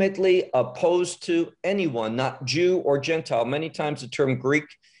vehemently opposed to anyone, not Jew or Gentile. Many times the term Greek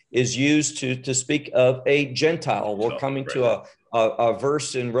is used to speak of a Gentile. We're coming to a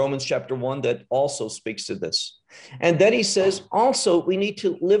verse in Romans chapter 1 that also speaks to this. And then he says, also, we need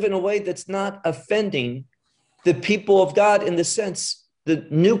to live in a way that's not offending the people of God, in the sense, the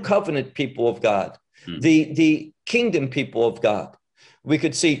new covenant people of God, the kingdom people of God. We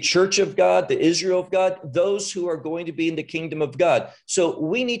could see Church of God, the Israel of God, those who are going to be in the kingdom of God. So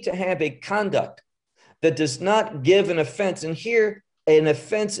we need to have a conduct that does not give an offense. And here, an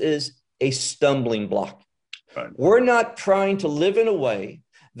offense is a stumbling block. Right. We're not trying to live in a way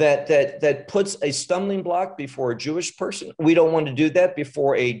that puts a stumbling block before a Jewish person. We don't want to do that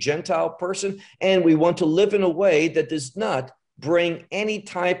before a Gentile person. And we want to live in a way that does not bring any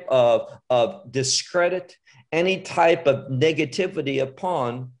type of discredit, any type of negativity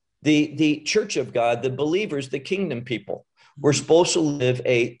upon the church of God, the believers, the kingdom people. We're supposed to live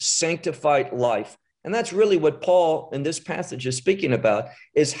a sanctified life. And that's really what Paul in this passage is speaking about,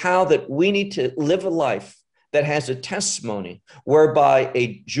 is how that we need to live a life that has a testimony whereby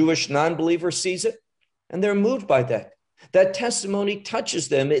a Jewish non-believer sees it and they're moved by that. That testimony touches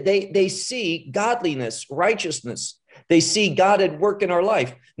them. They see godliness, righteousness. They see God at work in our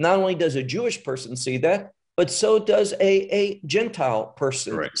life. Not only does a Jewish person see that, but so does a Gentile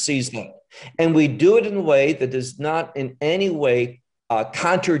person sees that. And we do it in a way that does not in any way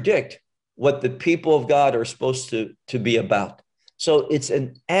contradict what the people of God are supposed to be about. So it's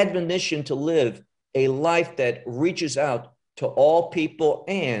an admonition to live a life that reaches out to all people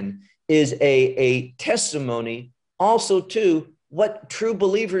and is a testimony also to what true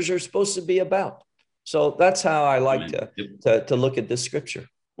believers are supposed to be about. So that's how I like to look at this scripture.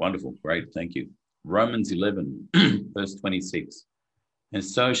 Wonderful. Great. Thank you. Romans 11, verse 26. And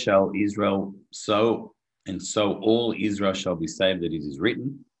so shall Israel, so all Israel shall be saved, that it is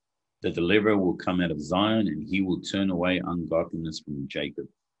written, the deliverer will come out of Zion, and he will turn away ungodliness from Jacob.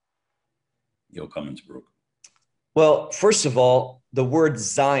 Your comments, Baruch. Well, first of all, the word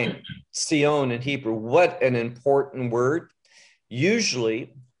Zion, Sion in Hebrew, what an important word.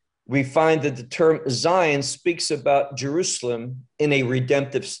 Usually, we find that the term Zion speaks about Jerusalem in a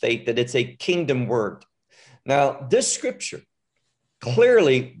redemptive state, that it's a kingdom word. Now, this scripture,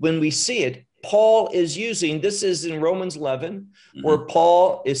 clearly, when we see it, Paul is using, this is in Romans 11, where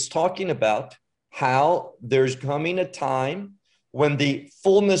Paul is talking about how there's coming a time when the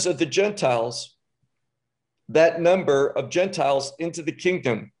fullness of the Gentiles, that number of Gentiles into the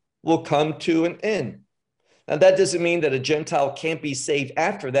kingdom, will come to an end. Now, that doesn't mean that a Gentile can't be saved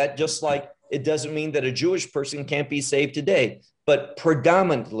after that, just like it doesn't mean that a Jewish person can't be saved today. But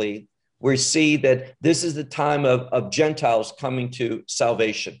predominantly, we see that this is the time of Gentiles coming to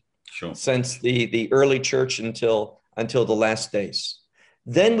salvation. Sure. Since the early church until the last days.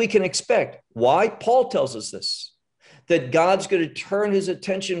 Then we can expect, why? Paul tells us this, that God's going to turn his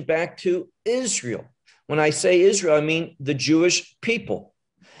attention back to Israel. When I say Israel, I mean the Jewish people.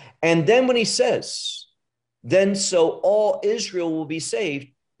 And then when he says, then so all Israel will be saved,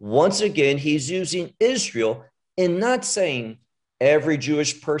 once again, he's using Israel and not saying every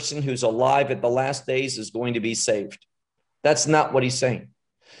Jewish person who's alive at the last days is going to be saved. That's not what he's saying.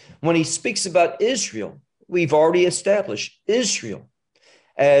 When he speaks about Israel, we've already established Israel,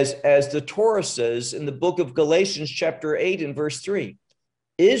 as the Torah says in the book of Galatians chapter 8 and verse 3,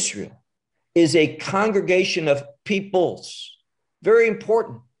 Israel is a congregation of peoples, very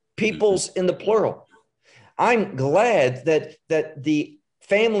important, peoples in the plural. I'm glad that the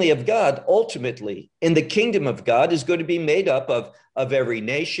family of God ultimately in the kingdom of God is going to be made up of every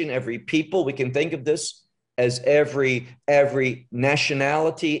nation, every people. We can think of this as every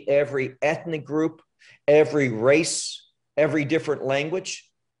nationality, every ethnic group, every race, every different language.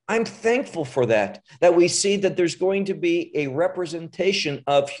 I'm thankful for that we see that there's going to be a representation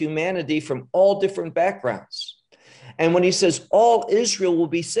of humanity from all different backgrounds. And when he says all Israel will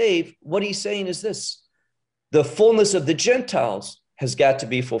be saved, what he's saying is this: the fullness of the Gentiles has got to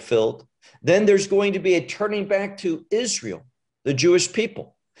be fulfilled. Then there's going to be a turning back to Israel, the Jewish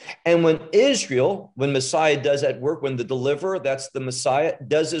people. And when Israel, when Messiah does that work, when the deliverer, that's the Messiah,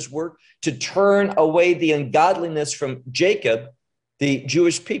 does his work to turn away the ungodliness from Jacob, the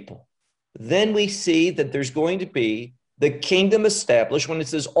Jewish people, then we see that there's going to be the kingdom established. When it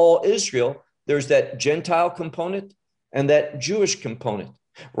says all Israel, there's that Gentile component and that Jewish component.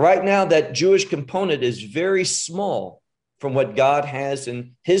 Right now, that Jewish component is very small from what God has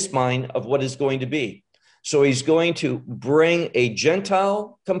in his mind of what is going to be. So he's going to bring a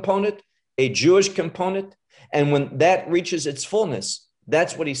Gentile component, a Jewish component, and when that reaches its fullness,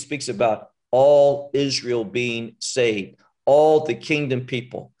 that's what he speaks about, all Israel being saved, all the kingdom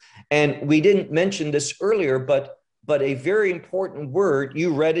people. And we didn't mention this earlier, but but a very important word.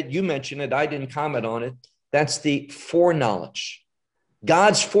 You read it, you mentioned it, I didn't comment on it. That's the foreknowledge.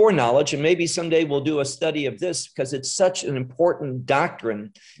 God's foreknowledge, and maybe someday we'll do a study of this because it's such an important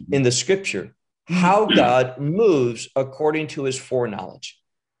doctrine in the scripture, how God moves according to his foreknowledge.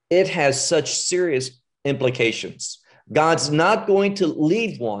 It has such serious implications. God's not going to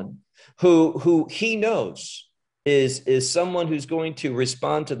leave one who he knows is someone who's going to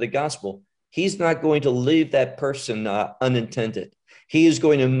respond to the gospel. He's not going to leave that person unintended. He is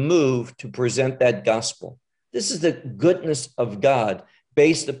going to move to present that gospel. This is the goodness of God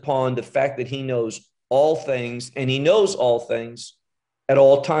based upon the fact that he knows all things, and he knows all things at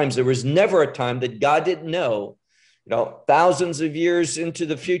all times. There was never a time that God didn't know, thousands of years into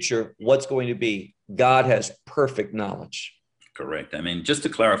the future, what's going to be. God has perfect knowledge. Correct. I mean, just to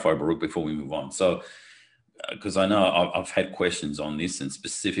clarify, Baruch, before we move on. So, because I know I've had questions on this, and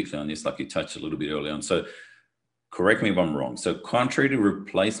specifically on this, like you touched a little bit earlier on. So correct me if I'm wrong. So contrary to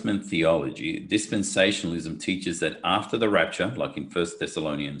replacement theology, dispensationalism teaches that after the rapture, like in 1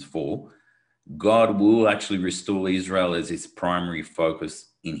 Thessalonians 4, God will actually restore Israel as his primary focus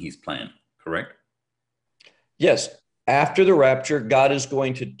in his plan, correct? Yes. After the rapture, God is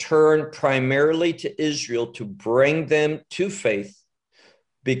going to turn primarily to Israel to bring them to faith,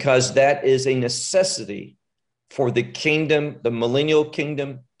 because that is a necessity for the kingdom, the millennial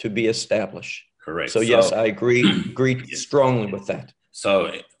kingdom, to be established. Correct. So yes, I agree strongly with that.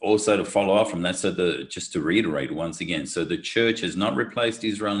 So also to follow up from that, just to reiterate once again, so the church has not replaced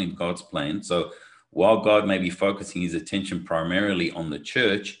Israel in God's plan. So while God may be focusing his attention primarily on the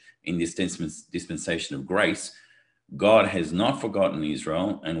church in this dispensation of grace, God has not forgotten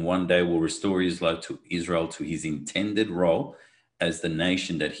Israel, and one day will restore Israel to his intended role as the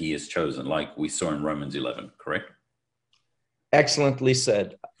nation that he has chosen, like we saw in Romans 11, correct? Excellently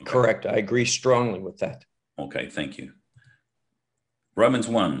said. Okay. Correct. I agree strongly with that. Okay, thank you. Romans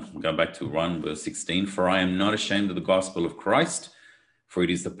 1, we'll go back to 1 verse 16. For I am not ashamed of the gospel of Christ, for it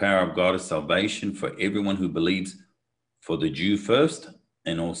is the power of God of salvation for everyone who believes, for the Jew first,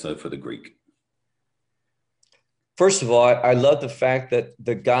 and also for the Greek. First of all, I love the fact that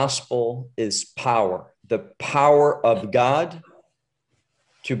the gospel is power, the power of God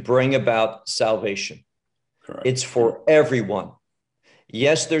to bring about salvation. Correct. It's for everyone.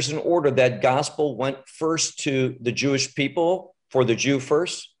 Yes, there's an order. That gospel went first to the Jewish people, for the Jew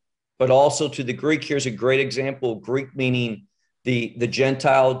first, but also to the Greek. Here's a great example. Greek meaning the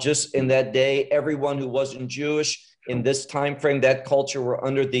Gentile. Just in that day, everyone who wasn't Jewish in this time frame, that culture, were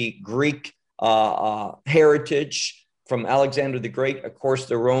under the Greek heritage from Alexander the Great. Of course,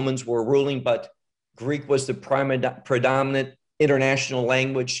 the Romans were ruling, but Greek was the predominant international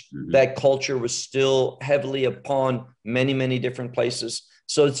language. Mm-hmm. That culture was still heavily upon many, many different places.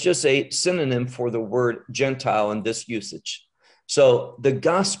 So it's just a synonym for the word Gentile in this usage. So the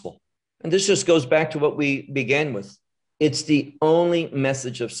gospel, and this just goes back to what we began with, it's the only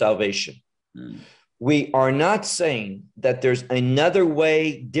message of salvation. Mm. We are not saying that there's another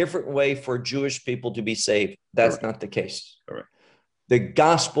way, different way for Jewish people to be saved. That's Correct. Not the case. Correct. The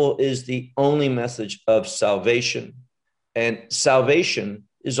gospel is the only message of salvation. And salvation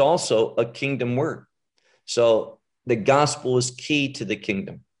is also a kingdom word. So the gospel is key to the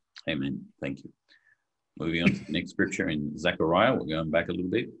kingdom. Amen. Thank you. Moving on to the next scripture in Zechariah, we're going back a little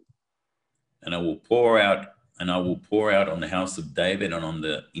bit. And I will pour out on the house of David and on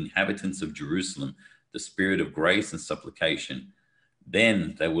the inhabitants of Jerusalem the spirit of grace and supplication.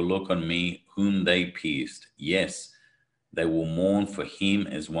 Then they will look on me whom they pierced. Yes, they will mourn for him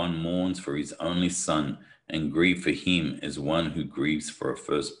as one mourns for his only son, and grieve for him as one who grieves for a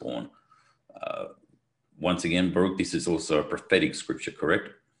firstborn. Once again, Baruch, this is also a prophetic scripture, correct?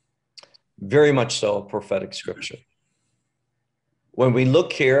 Very much so, a prophetic scripture. When we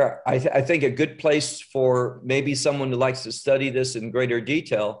look here, I think a good place for maybe someone who likes to study this in greater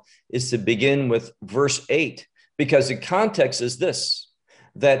detail is to begin with verse 8, because the context is this,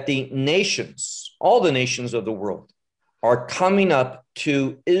 that the nations, all the nations of the world, are coming up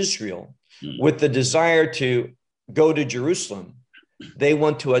to Israel with the desire to go to Jerusalem. They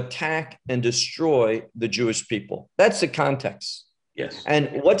want to attack and destroy the Jewish people. That's the context. Yes.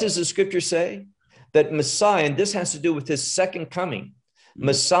 And what does the scripture say? That Messiah, and this has to do with his second coming,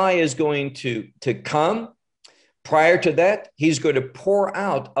 Messiah is going to come. Prior to that, he's going to pour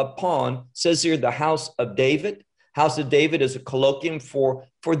out upon, says here, the house of David. House of David is a colloquium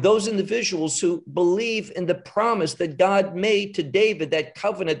for those individuals who believe in the promise that God made to David, that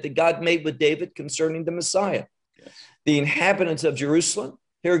covenant that God made with David concerning the Messiah. Yes. The inhabitants of Jerusalem.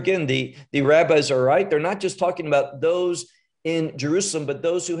 Here again, the rabbis are right. They're not just talking about those in Jerusalem, but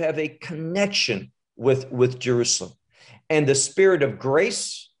those who have a connection with Jerusalem. And the spirit of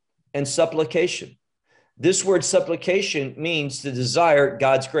grace and supplication. This word supplication means to desire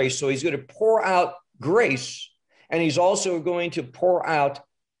God's grace. So he's going to pour out grace, and he's also going to pour out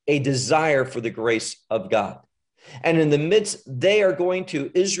a desire for the grace of God. And in the midst,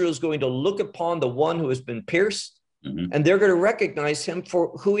 Israel is going to look upon the one who has been pierced, and they're going to recognize him for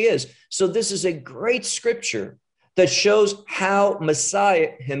who he is. So this is a great scripture that shows how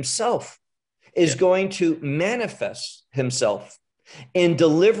Messiah himself is going to manifest himself in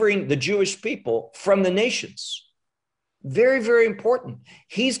delivering the Jewish people from the nations. Very, very important.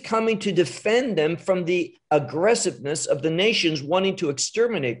 He's coming to defend them from the aggressiveness of the nations wanting to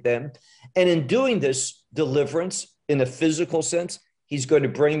exterminate them. And in doing this deliverance in a physical sense, he's going to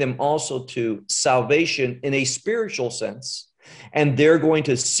bring them also to salvation in a spiritual sense. And they're going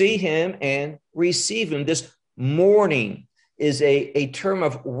to see him and receive him. This mourning is a term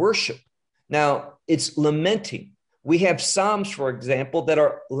of worship. Now, it's lamenting. We have Psalms, for example, that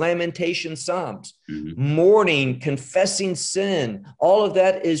are lamentation Psalms, mourning, confessing sin. All of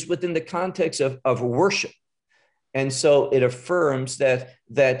that is within the context of worship. And so it affirms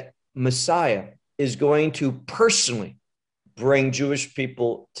that Messiah is going to personally bring Jewish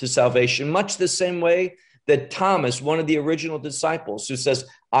people to salvation, much the same way that Thomas, one of the original disciples, who says,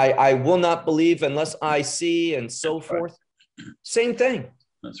 I will not believe unless I see, and so forth. Same thing.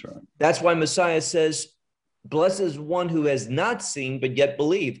 That's right. That's why Messiah says, blessed is one who has not seen, but yet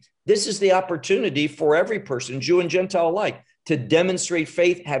believed. This is the opportunity for every person, Jew and Gentile alike, to demonstrate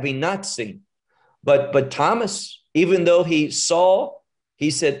faith having not seen. But Thomas, even though he saw, he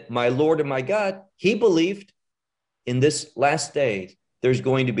said, my Lord and my God, he believed. In this last day, there's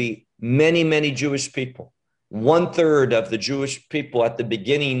going to be many, many Jewish people. 1/3 of the Jewish people at the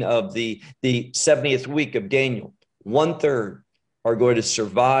beginning of the 70th week of Daniel, 1/3 are going to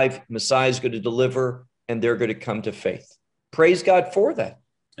survive. Messiah is going to deliver, and they're going to come to faith. Praise God for that.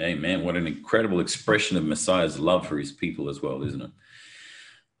 Amen. What an incredible expression of Messiah's love for his people as well, isn't it?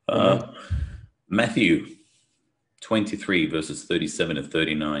 Matthew 23, verses 37 to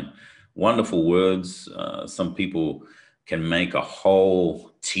 39. Wonderful words. Some people can make a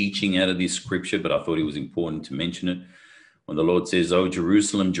whole teaching out of this scripture, but I thought it was important to mention it. When the Lord says, "Oh,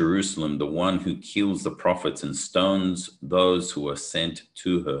 Jerusalem, Jerusalem, the one who kills the prophets and stones those who are sent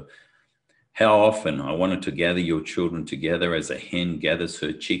to her. How often I wanted to gather your children together as a hen gathers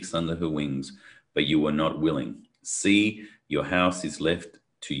her chicks under her wings, but you were not willing. See, your house is left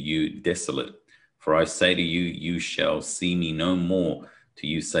to you desolate. For I say to you, you shall see me no more, till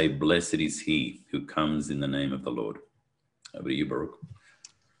you say, blessed is he who comes in the name of the Lord." Over to you, Baruch.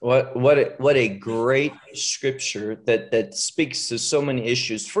 What a great scripture that speaks to so many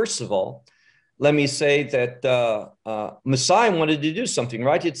issues. First of all, let me say that Messiah wanted to do something,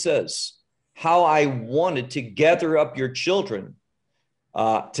 right? It says, how I wanted to gather up your children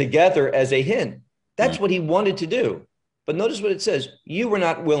together as a hen. That's what he wanted to do. But notice what it says, you were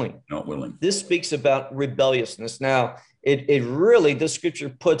not willing. Not willing. This speaks about rebelliousness. Now, it really, this scripture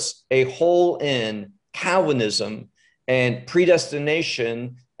puts a hole in Calvinism and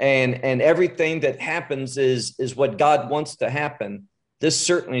predestination and everything that happens is what God wants to happen. This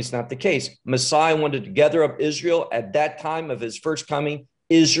certainly is not the case. Messiah wanted to gather up Israel at that time of his first coming.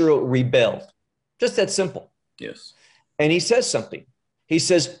 Israel rebelled. Just that simple. Yes. And he says something. He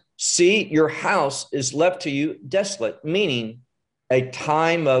says, see, your house is left to you desolate, meaning a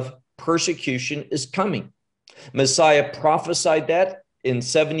time of persecution is coming. Messiah prophesied that in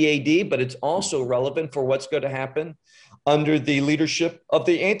 70 AD, but it's also relevant for what's going to happen under the leadership of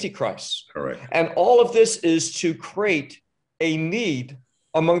the Antichrist. Correct. And all of this is to create a need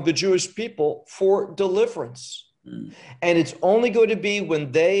among the Jewish people for deliverance. And it's only going to be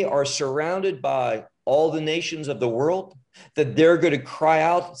when they are surrounded by all the nations of the world that they're going to cry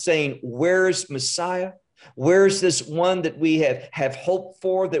out saying, where's Messiah? Where's this one that we have hoped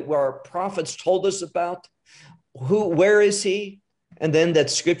for, that our prophets told us about? Where is he? And then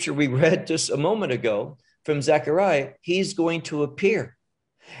that scripture we read just a moment ago from Zechariah, he's going to appear.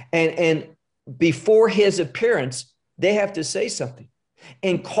 And before his appearance, they have to say something.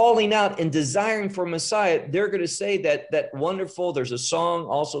 And calling out and desiring for Messiah, they're going to say that wonderful, there's a song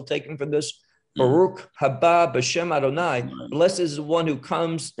also taken from this, Baruch haba b'shem Adonai, blessed is the one who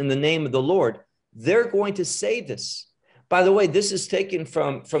comes in the name of the Lord. They're going to say this. By the way, this is taken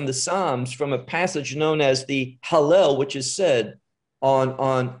from the Psalms, from a passage known as the Hallel, which is said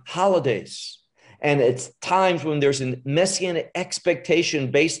on holidays. And it's times when there's a messianic expectation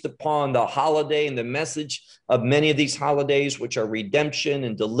based upon the holiday and the message of many of these holidays, which are redemption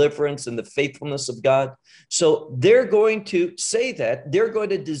and deliverance and the faithfulness of God. So they're going to say that. They're going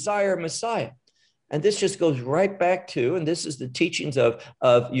to desire Messiah. And this just goes right back to, and this is the teachings of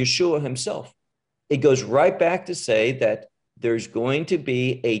Yeshua himself. It goes right back to say that there's going to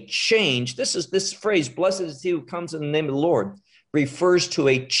be a change. This phrase, blessed is he who comes in the name of the Lord, refers to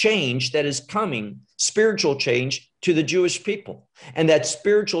a change that is coming, spiritual change to the Jewish people. And that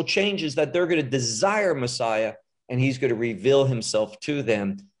spiritual change is that they're going to desire Messiah, and he's going to reveal himself to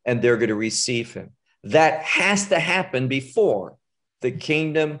them, and they're going to receive him. That has to happen before the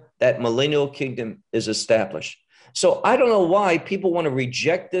kingdom, that millennial kingdom, is established. So I don't know why people want to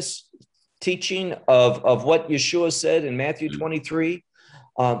reject this teaching of what Yeshua said in Matthew 23.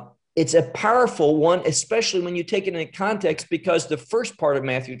 It's a powerful one, especially when you take it in context, because the first part of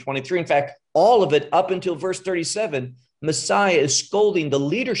Matthew 23, in fact, all of it up until verse 37, Messiah is scolding the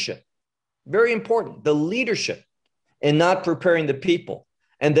leadership. Very important, the leadership, and not preparing the people.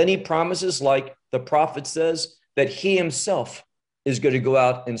 And then he promises, like the prophet says, that he himself is going to go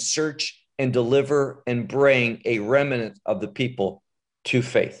out and search and deliver and bring a remnant of the people to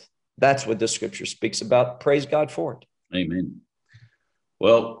faith. That's what the scripture speaks about. Praise God for it. Amen.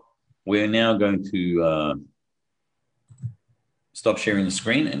 Well, we're now going to stop sharing the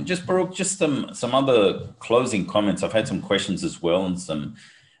screen, and just Baruch, just some other closing comments. I've had some questions as well, and some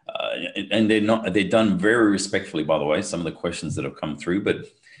and they're done very respectfully, by the way, some of the questions that have come through. But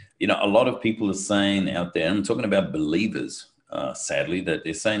a lot of people are saying out there, and I'm talking about believers, sadly, that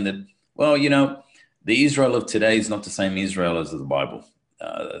they're saying that, well, the Israel of today is not the same Israel as the Bible.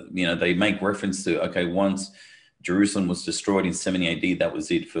 They make reference to, okay, once Jerusalem was destroyed in 70 AD, that was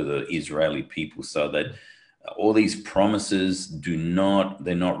it for the Israeli people. So that all these promises they're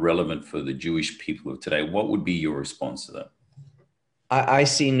not relevant for the Jewish people of today. What would be your response to that? I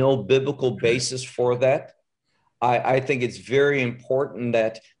see no biblical basis for that. I think it's very important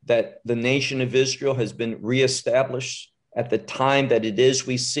that the nation of Israel has been reestablished at the time that it is.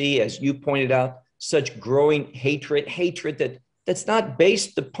 We see, as you pointed out, such growing hatred that's not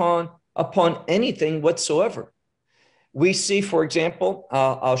based upon anything whatsoever. We see, for example,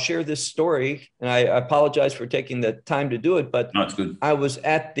 I'll share this story, and I apologize for taking the time to do it, but no, it's good. I was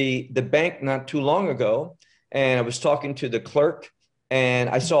at the bank not too long ago, and I was talking to the clerk, and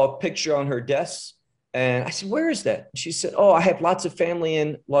I saw a picture on her desk, and I said, "Where is that?" She said, "Oh, I have lots of family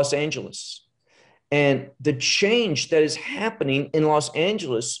in Los Angeles." And the change that is happening in Los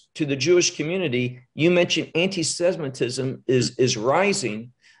Angeles to the Jewish community, you mentioned anti-Semitism is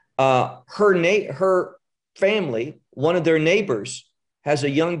rising. Her family, one of their neighbors, has a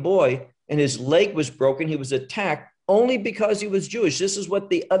young boy, and his leg was broken. He was attacked only because he was Jewish. This is what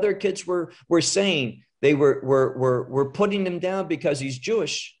the other kids were saying. They were putting him down because he's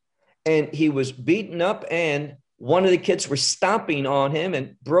Jewish, and he was beaten up, and one of the kids were stomping on him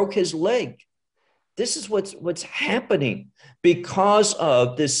and broke his leg. This is what's happening because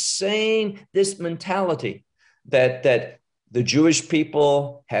of this mentality that the Jewish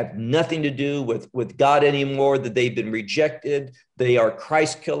people have nothing to do with God anymore, that they've been rejected, they are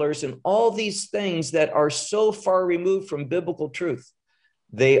Christ killers, and all these things that are so far removed from biblical truth,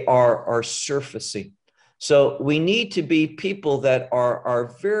 they are surfacing. So we need to be people that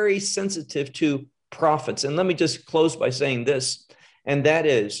are very sensitive to prophets. And let me just close by saying this, and that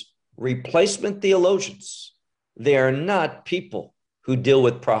is, replacement theologians, they are not people who deal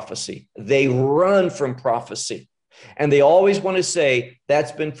with prophecy. They run from prophecy. And they always want to say,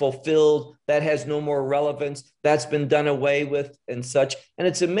 that's been fulfilled, that has no more relevance, that's been done away with, and such. And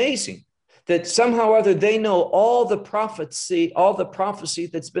it's amazing that somehow or other they know all the prophecy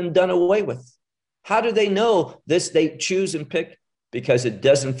that's been done away with. How do they know this? They choose and pick because it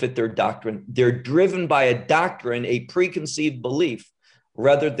doesn't fit their doctrine. They're driven by a doctrine, a preconceived belief,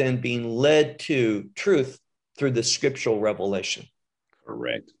 rather than being led to truth through the scriptural revelation.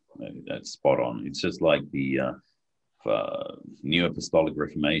 Correct. That's spot on. It's just like the New Apostolic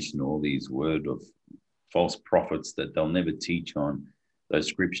Reformation, all these word of false prophets that they'll never teach on those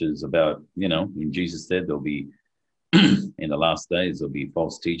scriptures about, when Jesus said there'll be, in the last days, there'll be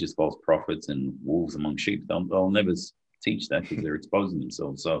false teachers, false prophets, and wolves among sheep. They'll never teach that because they're exposing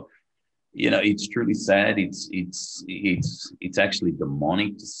themselves. So, it's truly sad. It's actually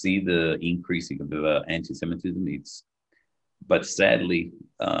demonic to see the increasing of anti-Semitism. But sadly,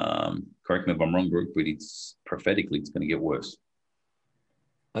 correct me if I'm wrong, Baruch, but it's prophetically, it's going to get worse.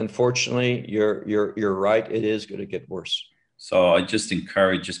 Unfortunately, you're right. It is going to get worse. So I just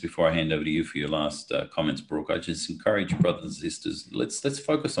encourage, just before I hand over to you for your last comments, Baruch, I just encourage brothers and sisters, let's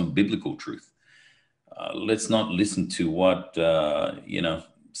focus on biblical truth. Let's not listen to what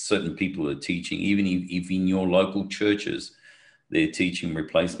certain people are teaching, even if in your local churches they're teaching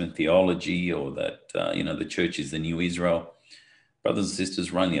replacement theology, or that the church is the new Israel. brothers and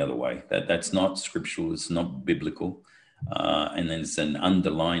sisters, run the other way. That's not scriptural. It's not biblical. And then it's an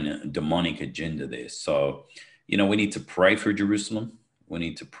underlying demonic agenda there. So, we need to pray for Jerusalem. We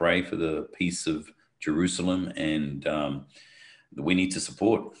need to pray for the peace of Jerusalem, and we need to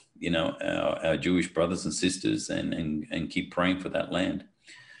support, our Jewish brothers and sisters, and keep praying for that land.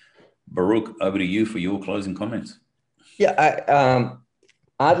 Baruch, over to you for your closing comments. Yeah,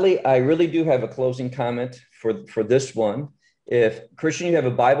 oddly, I really do have a closing comment for this one. If Christian, you have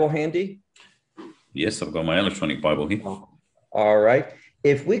a Bible handy? Yes, I've got my electronic Bible here. All right.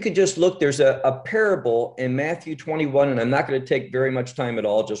 If we could just look, there's a parable in Matthew 21, and I'm not going to take very much time at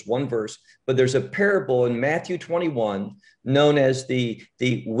all, just one verse, but there's a parable in Matthew 21 known as the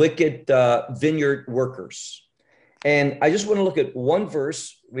wicked vineyard workers. And I just want to look at one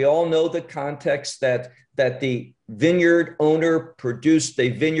verse. We all know the context that the vineyard owner produced a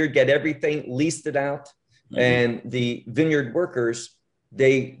vineyard, get everything, leased it out. Mm-hmm. And the vineyard workers,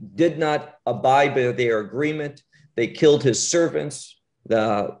 they did not abide by their agreement. They killed his servants,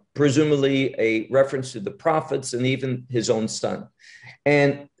 presumably a reference to the prophets and even his own son.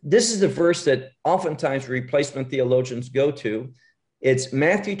 And this is the verse that oftentimes replacement theologians go to. It's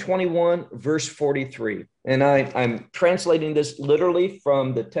Matthew 21, verse 43. And I'm translating this literally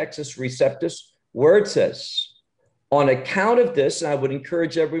from the Textus Receptus, where it says, on account of this, and I would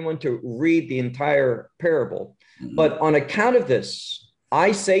encourage everyone to read the entire parable, mm-hmm. but on account of this,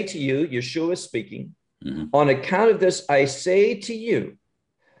 I say to you, Yeshua is speaking, mm-hmm. on account of this, I say to you,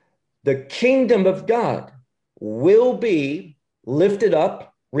 the kingdom of God will be lifted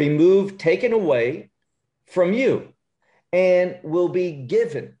up, removed, taken away from you, and will be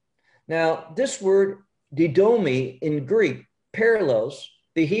given. Now, this word didomi in Greek parallels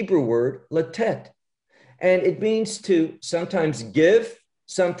the Hebrew word latet, and it means to sometimes give,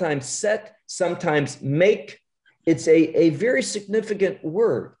 sometimes set, sometimes make. It's a very significant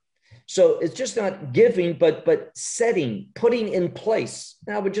word. So it's just not giving, but setting, putting in place.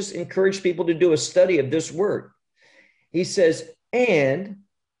 Now, I would just encourage people to do a study of this word. He says, and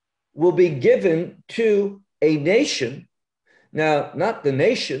will be given to a nation. Now, not the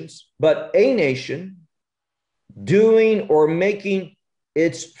nations, but a nation doing or making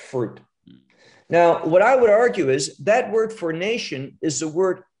its fruit. Now, what I would argue is that word for nation is the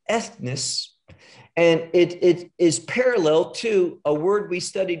word ethnos, and it is parallel to a word we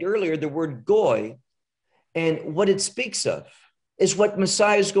studied earlier, the word goy. And what it speaks of is what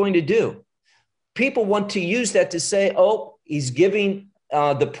Messiah is going to do. People want to use that to say, oh, he's giving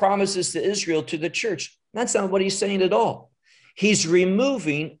the promises to Israel to the church. That's not what he's saying at all. He's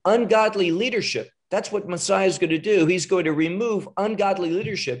removing ungodly leadership. That's what Messiah is going to do. He's going to remove ungodly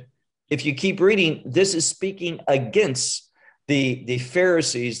leadership. If you keep reading, this is speaking against the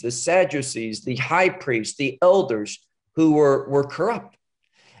Pharisees, the Sadducees, the high priests, the elders who were corrupt.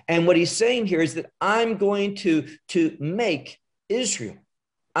 And what he's saying here is that I'm going to make Israel,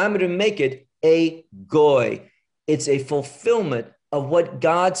 I'm going to make it a goy. It's a fulfillment of what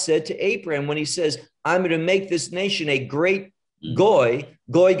God said to Abraham when he says, I'm going to make this nation a great goy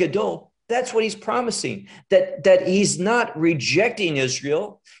gadol. That's what he's promising, that he's not rejecting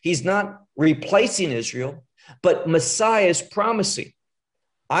Israel. He's not replacing Israel, but Messiah is promising,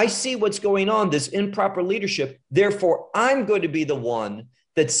 I see what's going on, this improper leadership. Therefore, I'm going to be the one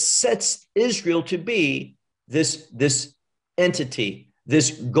that sets Israel to be this entity,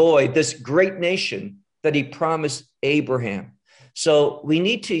 this goy, this great nation that he promised Abraham. So we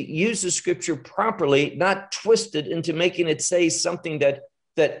need to use the scripture properly, not twist it into making it say something that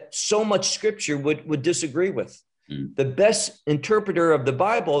so much scripture would disagree with. The best interpreter of the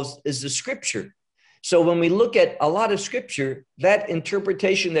Bible is the scripture. So when we look at a lot of scripture, that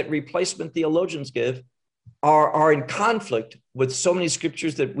interpretation that replacement theologians give are in conflict with so many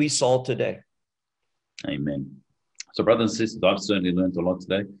scriptures that we saw today. Amen. So brothers and sisters, I've certainly learned a lot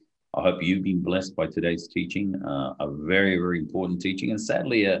today. I hope you've been blessed by today's teaching, a very, very important teaching, and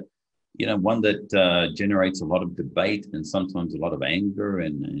sadly, one that generates a lot of debate and sometimes a lot of anger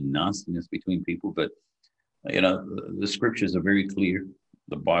and nastiness between people. But, the scriptures are very clear.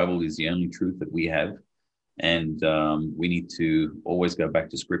 The Bible is the only truth that we have, and we need to always go back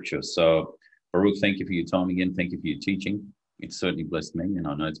to scripture. So, Baruch, thank you for your time again. Thank you for your teaching. It's certainly blessed me, and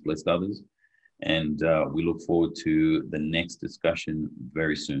I know it's blessed others. And we look forward to the next discussion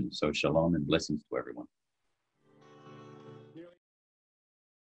very soon. So, shalom and blessings to everyone.